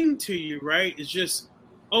bring to you, right, is just,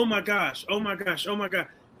 oh my gosh, oh my gosh, oh my God.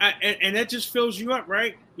 And that just fills you up,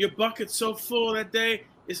 right? Your bucket's so full that day,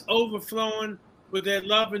 it's overflowing with that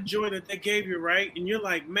love and joy that they gave you, right? And you're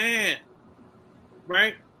like, man,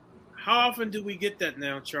 right? How often do we get that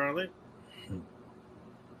now, Charlie?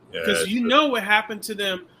 Because what happened to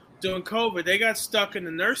them during COVID. They got stuck in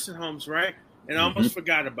the nursing homes, right? And almost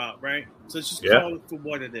forgot about, right? So let's just call it for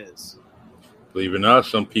what it is. Believe it or not,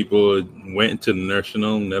 some people went into the nursing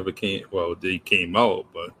home, never came. Well, they came out,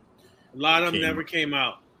 but a lot of them never came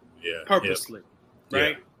out. Yeah, purposely,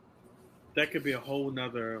 right? Yeah. That could be a whole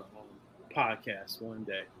nother podcast one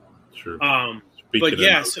day. Sure. But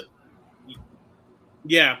yeah,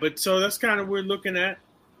 so that's kind of what we're looking at.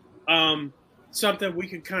 Something we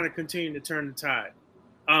can kind of continue to turn the tide.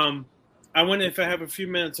 I wonder if I have a few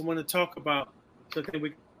minutes. I want to talk about. So I think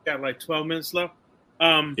we got like 12 minutes left.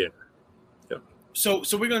 Yeah. So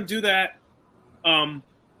we're gonna do that.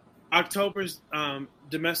 October's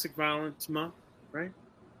Domestic Violence Month, right?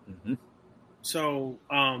 Mm-hmm. So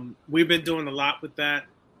we've been doing a lot with that.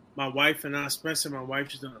 My wife and I, especially my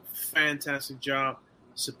wife, she's done a fantastic job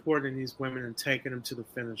supporting these women and taking them to the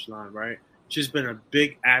finish line, right? She's been a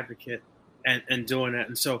big advocate and doing that.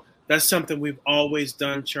 And so that's something we've always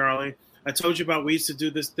done, Charlie. I told you about, we used to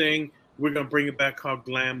do this thing. We're going to bring it back called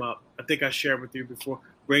Glam Up. I think I shared with you before.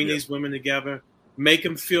 Bring these women together, make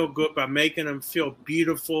them feel good by making them feel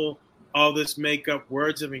beautiful, all this makeup,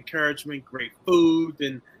 words of encouragement, great food.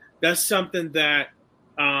 And that's something that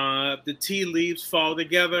the tea leaves fall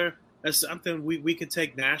together. That's something we can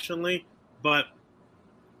take nationally, but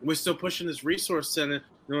we're still pushing this resource center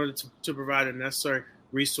in order to provide the necessary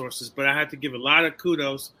resources. But I have to give a lot of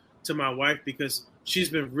kudos to my wife, because she's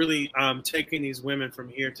been really taking these women from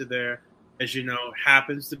here to there. As you know,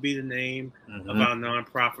 happens to be the name of our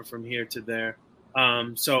nonprofit, From Here to There.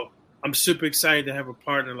 So I'm super excited to have a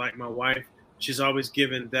partner like my wife. She's always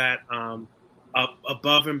given that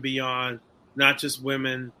above and beyond, not just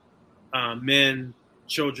women, men,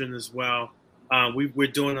 children as well.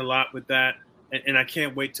 We're doing a lot with that, and I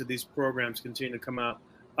can't wait till these programs continue to come out.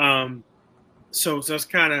 So that's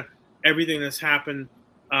kind of everything that's happened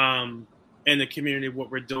in the community.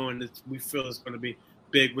 What we're doing, we feel is going to be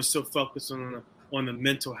big. We're still focused on the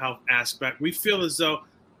mental health aspect. We feel as though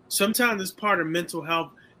sometimes this part of mental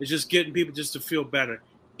health is just getting people just to feel better,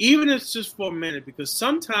 even if it's just for a minute. Because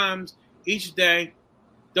sometimes each day,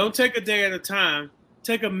 don't take a day at a time.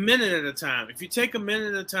 Take a minute at a time. If you take a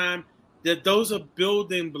minute at a time, those are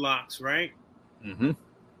building blocks, right? Mm-hmm.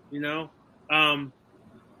 You know,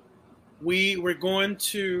 we're going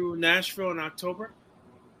to Nashville in October.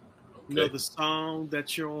 Okay. You know the song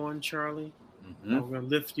that you're on, Charlie. Mm-hmm. We're gonna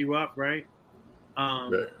lift you up, right?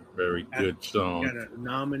 Very, very good song. Got a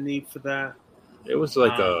nominee for that. It was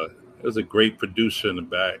like it was a great producer in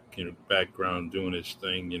the background doing his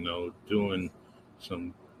thing. You know, doing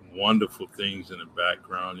some wonderful things in the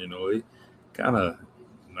background. You know, he kind of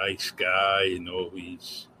nice guy. You know,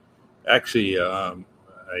 he's actually I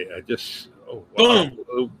just wow,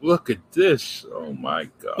 Boom. Look at this. Oh my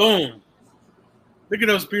God. Boom. Look at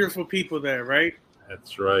those beautiful people there, right?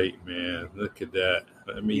 That's right, man. Look at that.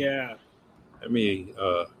 Let me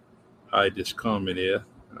hide this comment here.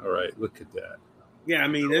 All right, look at that. Yeah, I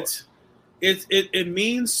mean it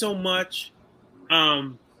means so much.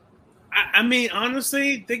 I mean,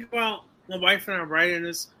 honestly, think about my wife and I writing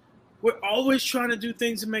this. We're always trying to do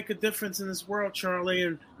things to make a difference in this world, Charlie,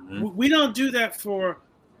 and we don't do that for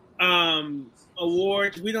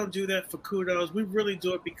awards. We don't do that for kudos. We really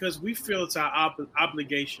do it because we feel it's our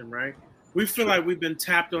obligation, right? We feel like we've been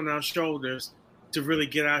tapped on our shoulders to really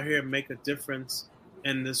get out here and make a difference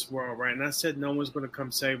in this world, right? And I said no one's going to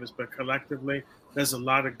come save us, but collectively, there's a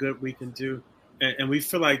lot of good we can do. And we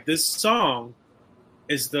feel like this song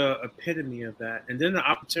is the epitome of that. And then the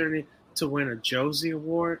opportunity to win a Josie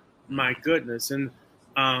Award, my goodness. And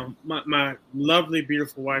my lovely,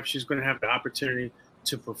 beautiful wife, she's going to have the opportunity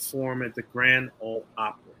to perform at the Grand Ole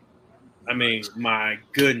Opry. I mean, my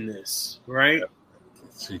goodness, right?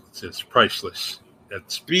 It's priceless.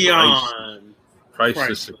 That's beyond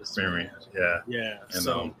priceless experience. Yeah. Yeah.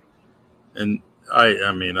 And, and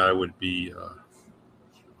I mean, I would be,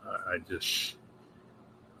 I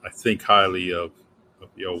think highly of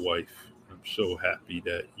your wife. I'm so happy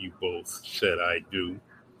that you both said I do.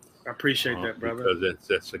 I appreciate that, brother. Because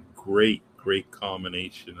that's a great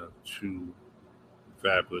combination of two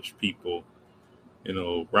fabulous people. You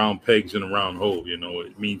know, round pegs in a round hole. You know,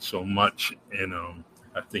 it means so much, and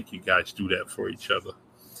I think you guys do that for each other.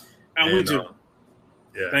 And we do.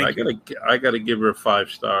 Yeah, I gotta give her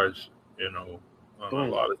 5 stars. You know, on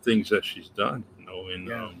a lot of things that she's done. You know, and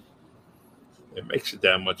it makes it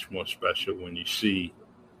that much more special when you see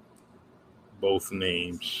both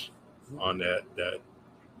names on that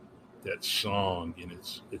song, and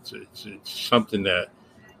it's something that,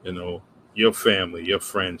 you know, your family, your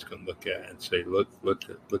friends can look at and say, look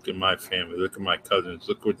at my family, look at my cousins,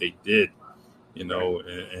 look what they did, you know,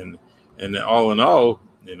 and all in all,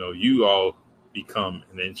 you know, you all become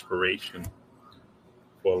an inspiration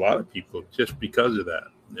for a lot of people just because of that.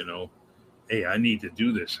 You know, hey, I need to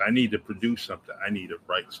do this. I need to produce something. I need to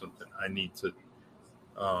write something. I need to,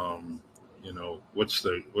 you know, what's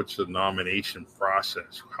the nomination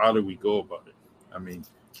process? How do we go about it? I mean,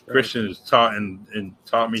 Christian has taught and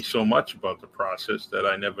taught me so much about the process that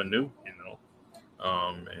I never knew, you know.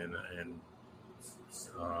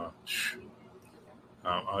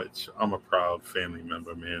 I'm a proud family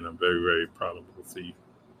member, man. I'm very, very proud of both of you.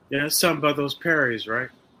 Yeah, it's something about those Perrys, right?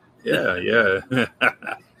 Yeah.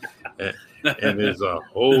 And there's a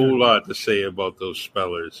whole lot to say about those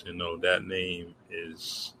spellers. You know, that name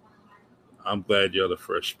is, I'm glad you're the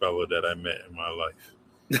first speller that I met in my life.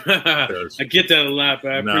 I get that a lot,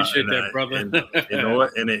 but I appreciate that, brother. And you know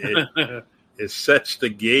what? And it sets the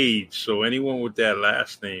gauge. So anyone with that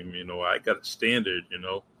last name, you know, I got a standard, you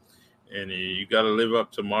know, and you got to live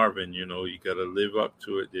up to Marvin. You know, you got to live up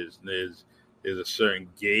to it. There's a certain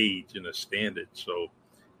gauge and a standard. So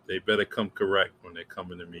they better come correct when they're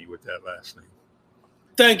coming to me with that last name.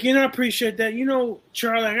 Thank you, and I appreciate that. You know,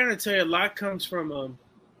 Charlie, I got to tell you, a lot comes from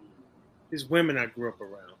these women I grew up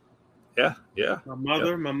around. Yeah.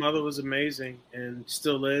 My mother was amazing and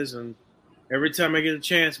still is. And every time I get a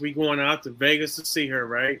chance, we going out to Vegas to see her,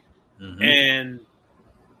 right? Mm-hmm.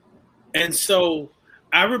 And so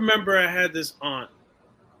I remember I had this aunt.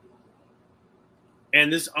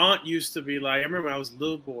 And this aunt used to be like, I remember I was a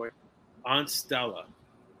little boy, Aunt Stella.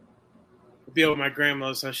 I'd be over my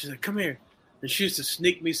grandmother's house. She's like, come here. And she used to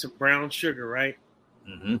sneak me some brown sugar, right?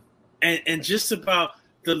 Mm-hmm. And just about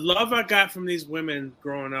the love I got from these women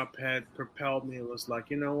growing up had propelled me. It was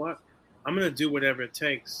like, you know what? I'm going to do whatever it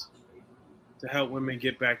takes to help women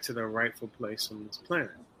get back to their rightful place on this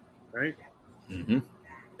planet, right? Mm-hmm.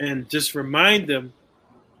 And just remind them,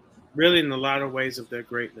 really, in a lot of ways, of their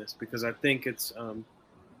greatness, because I think it's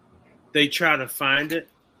they try to find it,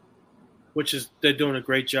 which is they're doing a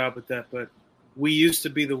great job with that. But we used to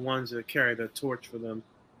be the ones that carry the torch for them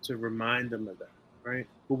to remind them of that, right?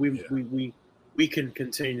 But we can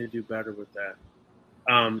continue to do better with that.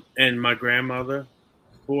 And my grandmother,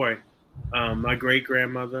 boy, my great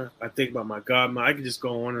grandmother. I think about my godmother. I could just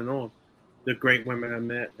go on and on. The great women I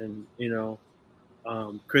met, and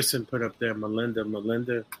Kristen put up there Melinda.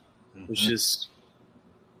 Melinda was just,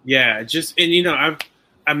 and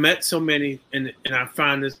I met so many, and I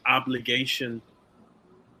find this obligation,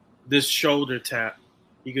 this shoulder tap.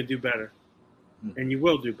 You can do better, and you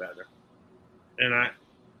will do better. And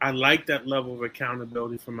I like that level of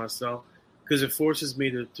accountability for myself because it forces me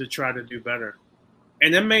to try to do better.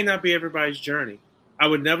 And that may not be everybody's journey. I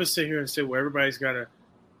would never sit here and say, well, everybody's got to,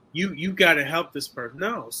 you got to help this person.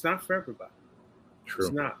 No, it's not for everybody. True.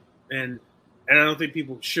 It's not. And I don't think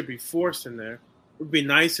people should be forced in there. It would be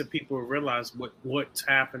nice if people realize what's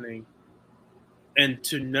happening and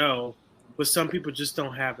to know, but some people just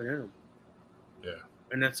don't have it in them. Yeah.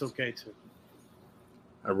 And that's okay too.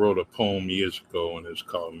 I wrote a poem years ago, and it's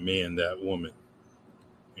called "Man, That Woman,"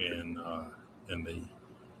 and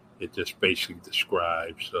it just basically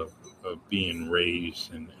describes of being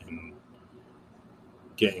raised and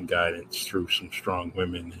getting guidance through some strong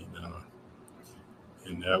women,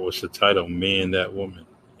 and that was the title, "Man, That Woman."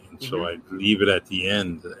 And so I leave it at the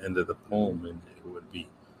end of the poem, and it would be,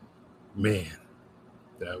 "Man,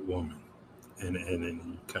 that woman," and then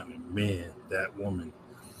you kind of, "Man, that woman."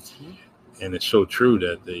 And it's so true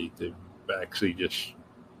that they actually just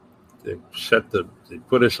they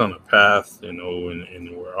put us on a path, and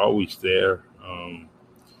we're always there.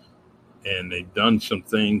 And they've done some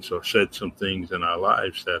things or said some things in our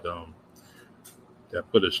lives that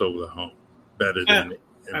put us over the hump better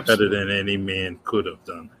than any man could have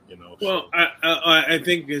done. Well, so. I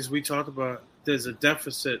think as we talked about, there's a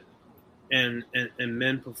deficit in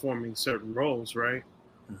men performing certain roles, right?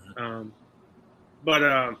 Mm-hmm. But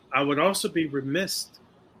I would also be remiss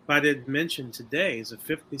if I didn't mention today is the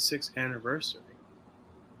 56th anniversary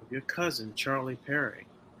of your cousin, Charlie Perry,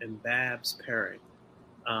 and Babs Perry.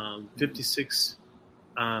 56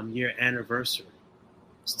 year anniversary.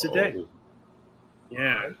 It's today. Oh.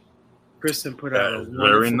 Yeah. Kristen put out a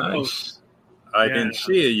very nice post. I didn't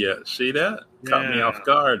see it yet. See that? Caught me off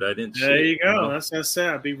guard. I didn't see it. There you go. That's what I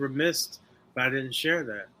said. I'd be remiss if I didn't share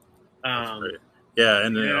that. Yeah,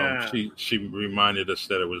 and then she reminded us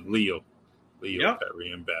that it was Leo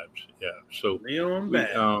Perry and Babs. Yeah, so Leo and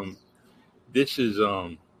Babs. This is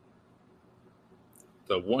the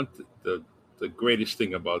greatest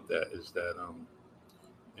thing about that is that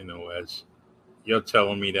as you're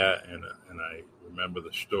telling me that, and I remember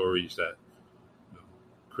the stories that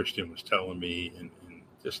Christian was telling me, and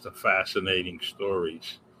just the fascinating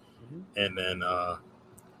stories, and then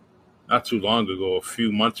not too long ago, a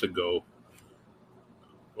few months ago,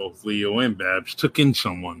 both Leo and Babs took in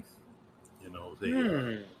someone.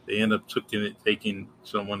 They end up taking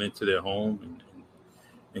someone into their home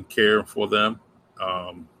and caring for them.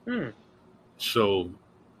 So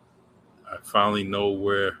I finally know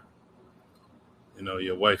where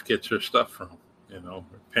your wife gets her stuff from. Her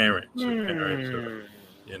parents.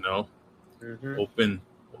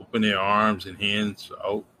 Open their arms and hands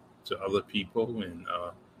out to other people, and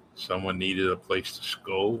someone needed a place to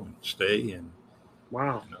go and stay, and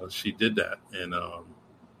wow, she did that, and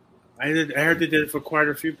I heard they did it for quite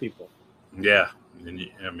a few people. Yeah, and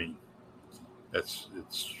I mean, it's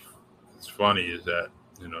funny is that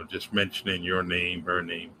just mentioning your name, her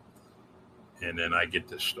name, and then I get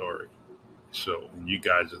this story. So you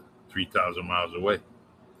guys are 3,000 miles away.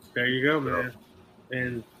 There you go, man.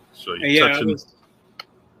 And so you're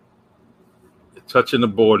touching the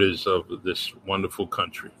borders of this wonderful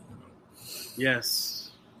country.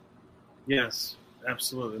 Yes,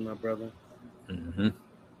 absolutely, my brother. Mm-hmm.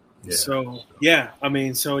 Yeah.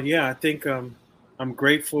 I think I'm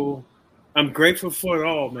grateful. I'm grateful for it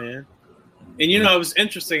all, man. And it was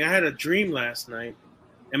interesting. I had a dream last night,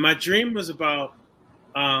 and my dream was about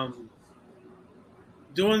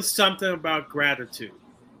doing something about gratitude.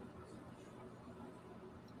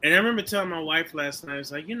 And I remember telling my wife last night, I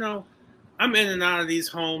was like, I'm in and out of these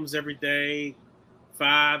homes every day,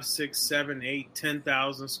 5, 6, 7, 8,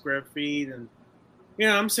 10,000 square feet. And,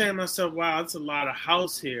 I'm saying to myself, wow, that's a lot of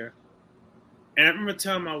house here. And I remember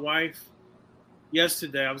telling my wife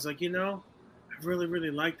yesterday, I was like, I really, really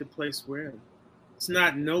like the place we're in. It's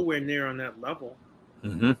not nowhere near on that level.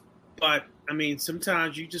 Mm-hmm. But I mean,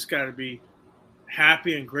 sometimes you just got to be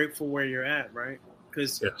happy and grateful where you're at, right?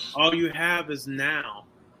 Because all you have is now.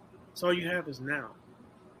 That's all you have is now.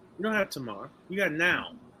 You don't have tomorrow. You got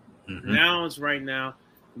now. Mm-hmm. Now is right now.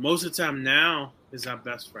 Most of the time, now is our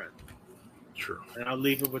best friend. True. And I'll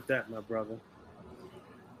leave it with that, my brother.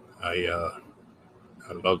 I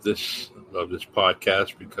love this. I love this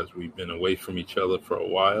podcast because we've been away from each other for a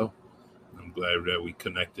while. I'm glad that we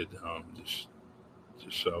connected this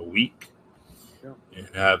week and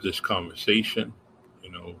have this conversation.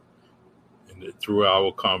 You know, and through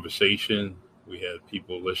our conversation, we had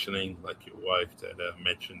people listening, like your wife, that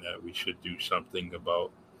mentioned that we should do something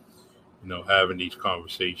about, you know, having these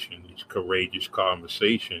conversations, these courageous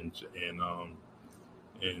conversations, and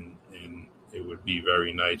it would be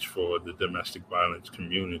very nice for the domestic violence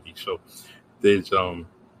community. So there's a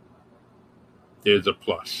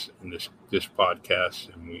plus in this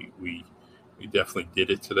podcast, and we definitely did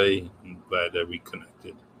it today. I'm glad that we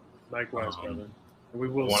connected. Likewise, brother. And we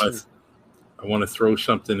will. I want to throw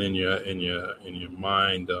something in your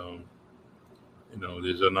mind. You know,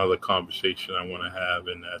 there's another conversation I want to have,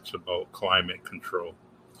 and that's about climate control,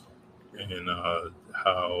 and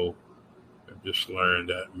how I've just learned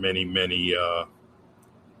that many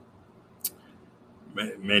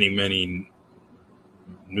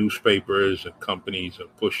newspapers and companies are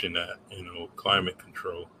pushing that, you know, climate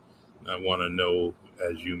control. And I want to know,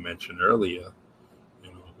 as you mentioned earlier,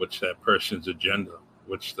 you know, what's that person's agenda?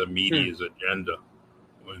 What's the media's agenda?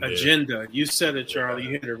 Agenda. You said it, Charlie. You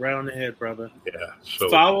hit it right on the head, brother. Yeah. So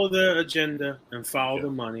follow the agenda and follow the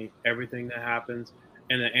money, everything that happens,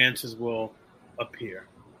 and the answers will appear.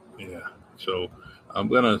 Yeah. So I'm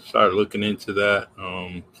going to start looking into that.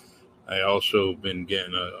 I also been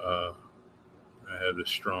getting I have a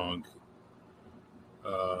strong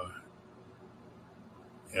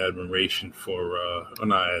admiration for,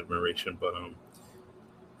 not admiration, but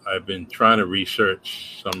I've been trying to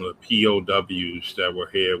research some of the POWs that were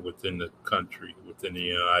here within the country, within the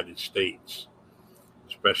United States,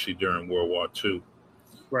 especially during World War II.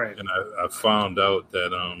 Right. And I found out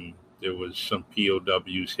that there was some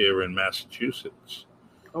POWs here in Massachusetts.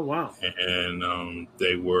 Oh, wow. And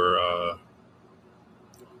they were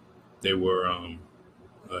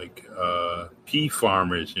like pea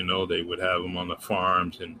farmers, you know. They would have them on the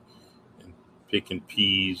farms and picking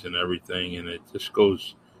peas and everything. And it just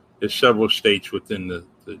goes. There's several states within the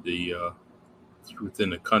within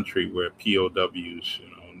the country where POWs, you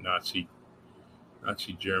know, Nazi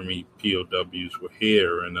Germany POWs were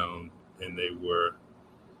here, and they were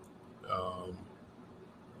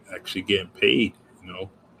actually getting paid, you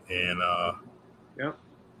know,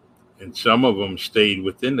 and some of them stayed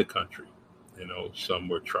within the country, you know. Some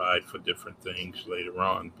were tried for different things later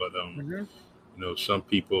on, but you know, some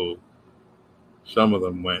of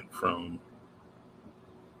them went from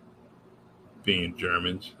being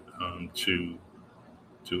Germans to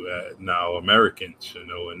now Americans, you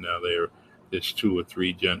know, and now there's 2 or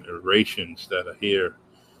 3 generations that are here,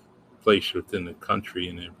 placed within the country,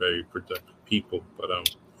 and they're very productive people. But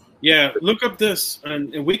yeah, look up this,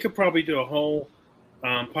 and we could probably do a whole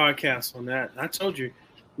podcast on that. I told you,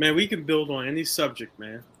 man, we can build on any subject,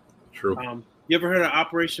 man. True. You ever heard of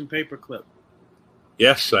Operation Paperclip?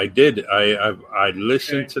 Yes, I did. I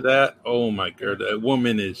listened to that. Oh my God, that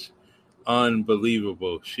woman is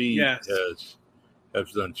unbelievable. She has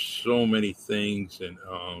done so many things, and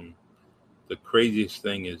the craziest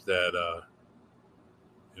thing is that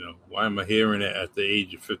you know, why am I hearing it at the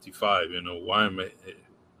age of 55? You know, why am I?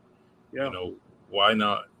 You know, why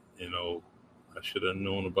not? You know, I should have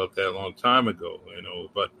known about that a long time ago. You know,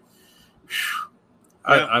 but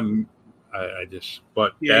I just.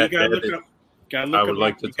 But you gotta look up. I would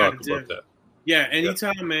like to talk about that. Yeah,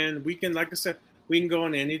 anytime, man. We can, like I said, we can go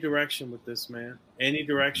in any direction with this, man. Any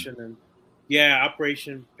direction. And yeah,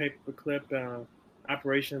 Operation Paperclip,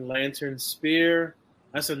 Operation Lantern Spear.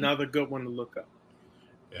 That's another good one to look up.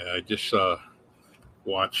 Yeah, I just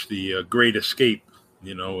watched the Great Escape,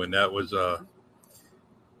 you know, and that was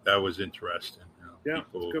interesting. You know, yeah,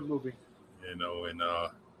 it's a good movie. You know, and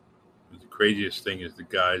the craziest thing is the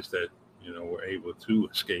guys that, you know, were able to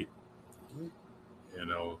escape. Mm-hmm. You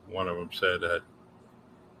know, one of them said that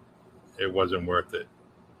it wasn't worth it.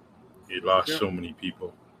 He lost so many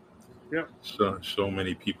people. Yeah. So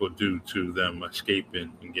many people due to them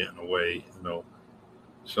escaping and getting away. You know,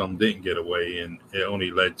 some didn't get away, and it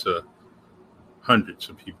only led to hundreds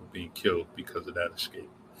of people being killed because of that escape.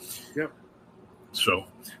 Yep. So,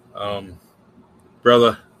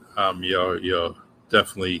 brother, you're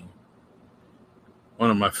definitely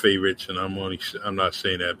one of my favorites, and I'm not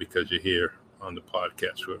saying that because you're here on the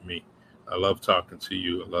podcast with me. I love talking to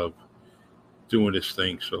you. I love doing this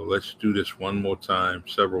thing. So let's do this one more time,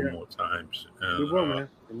 several more times. And, we will, man.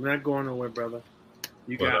 I'm not going nowhere, brother.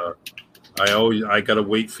 You got it. I gotta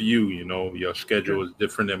wait for you. You know, your schedule is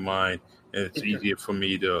different than mine, and it's easier for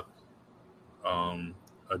me to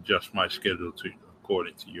adjust my schedule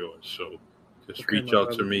according to yours. So just reach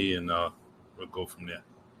out to me, and we'll go from there.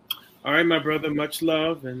 All right, my brother. Much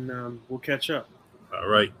love, and we'll catch up. All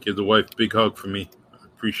right. Give the wife a big hug for me. I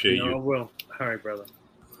appreciate you. I will. All right, brother.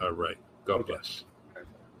 All right. God bless.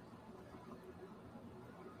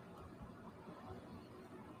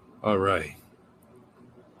 All right.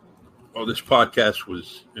 Well, this podcast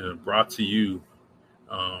was brought to you,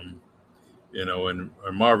 and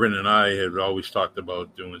Marvin and I had always talked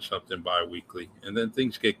about doing something bi-weekly, and then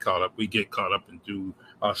things get caught up. We get caught up and do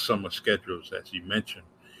our summer schedules, as you mentioned.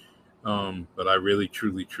 But I really,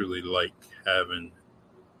 truly, truly like having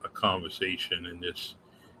a conversation, and this,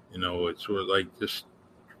 it's sort of like just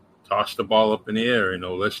toss the ball up in the air.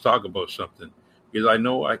 Let's talk about something, because I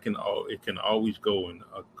know it can always go in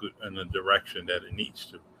a direction that it needs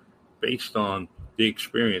to, based on the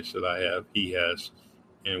experience that I have, he has,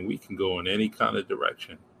 and we can go in any kind of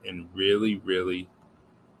direction and really, really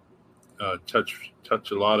touch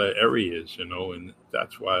a lot of areas, and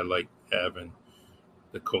that's why I like having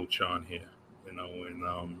the coach on here,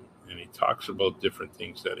 and he talks about different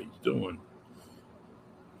things that he's doing.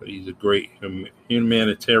 But he's a great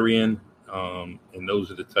humanitarian, and those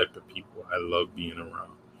are the type of people I love being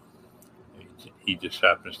around. He just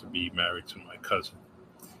happens to be married to my cousin,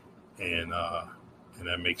 and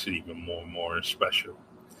that makes it even more and more special.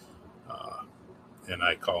 And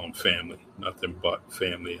I call him family, nothing but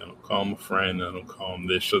family. I don't call him a friend. I don't call him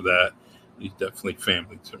this or that. He's definitely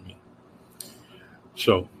family to me.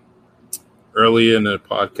 So earlier in the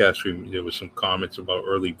podcast, there was some comments about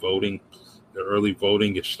early voting. The early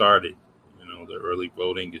voting is started. The early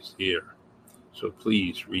voting is here. So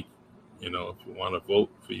please, if you want to vote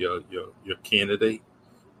for your candidate,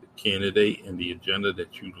 the candidate and the agenda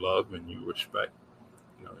that you love and you respect,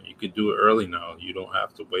 you can do it early now. You don't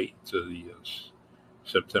have to wait till the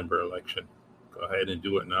September election. Go ahead and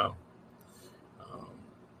do it now.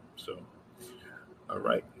 All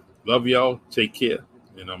right. Love y'all. Take care.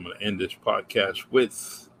 And I'm going to end this podcast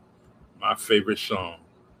with my favorite song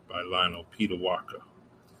by Lionel Peter Walker.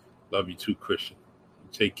 Love you too, Christian.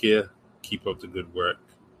 Take care. Keep up the good work.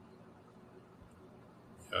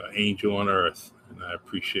 Angel on earth, and I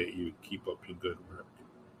appreciate you. Keep up your good work.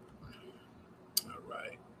 All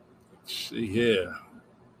right. Let's see here.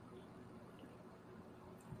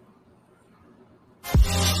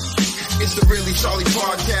 It's the Really Charlie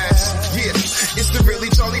Podcast. Yeah, it's the Really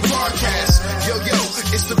Charlie Podcast. Yo,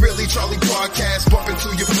 it's the Really Charlie Podcast. Bump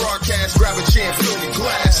into your broadcast, grab a chair, fill your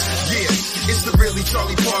glass. Yeah, it's the Really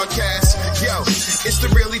Charlie Podcast. Yo, it's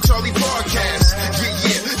the Really Charlie Podcast.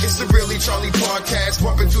 Yeah, it's the Really Charlie Podcast.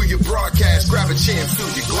 Bump into your broadcast, grab a chair,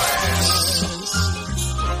 fill your glass.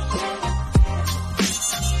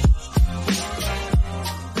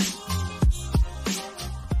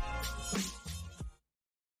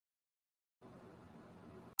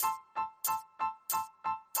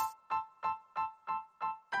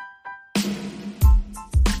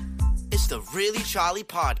 The Really Charlie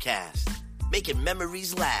Podcast, making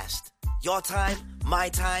memories last. Your time, my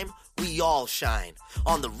time, we all shine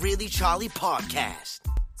on the Really Charlie Podcast.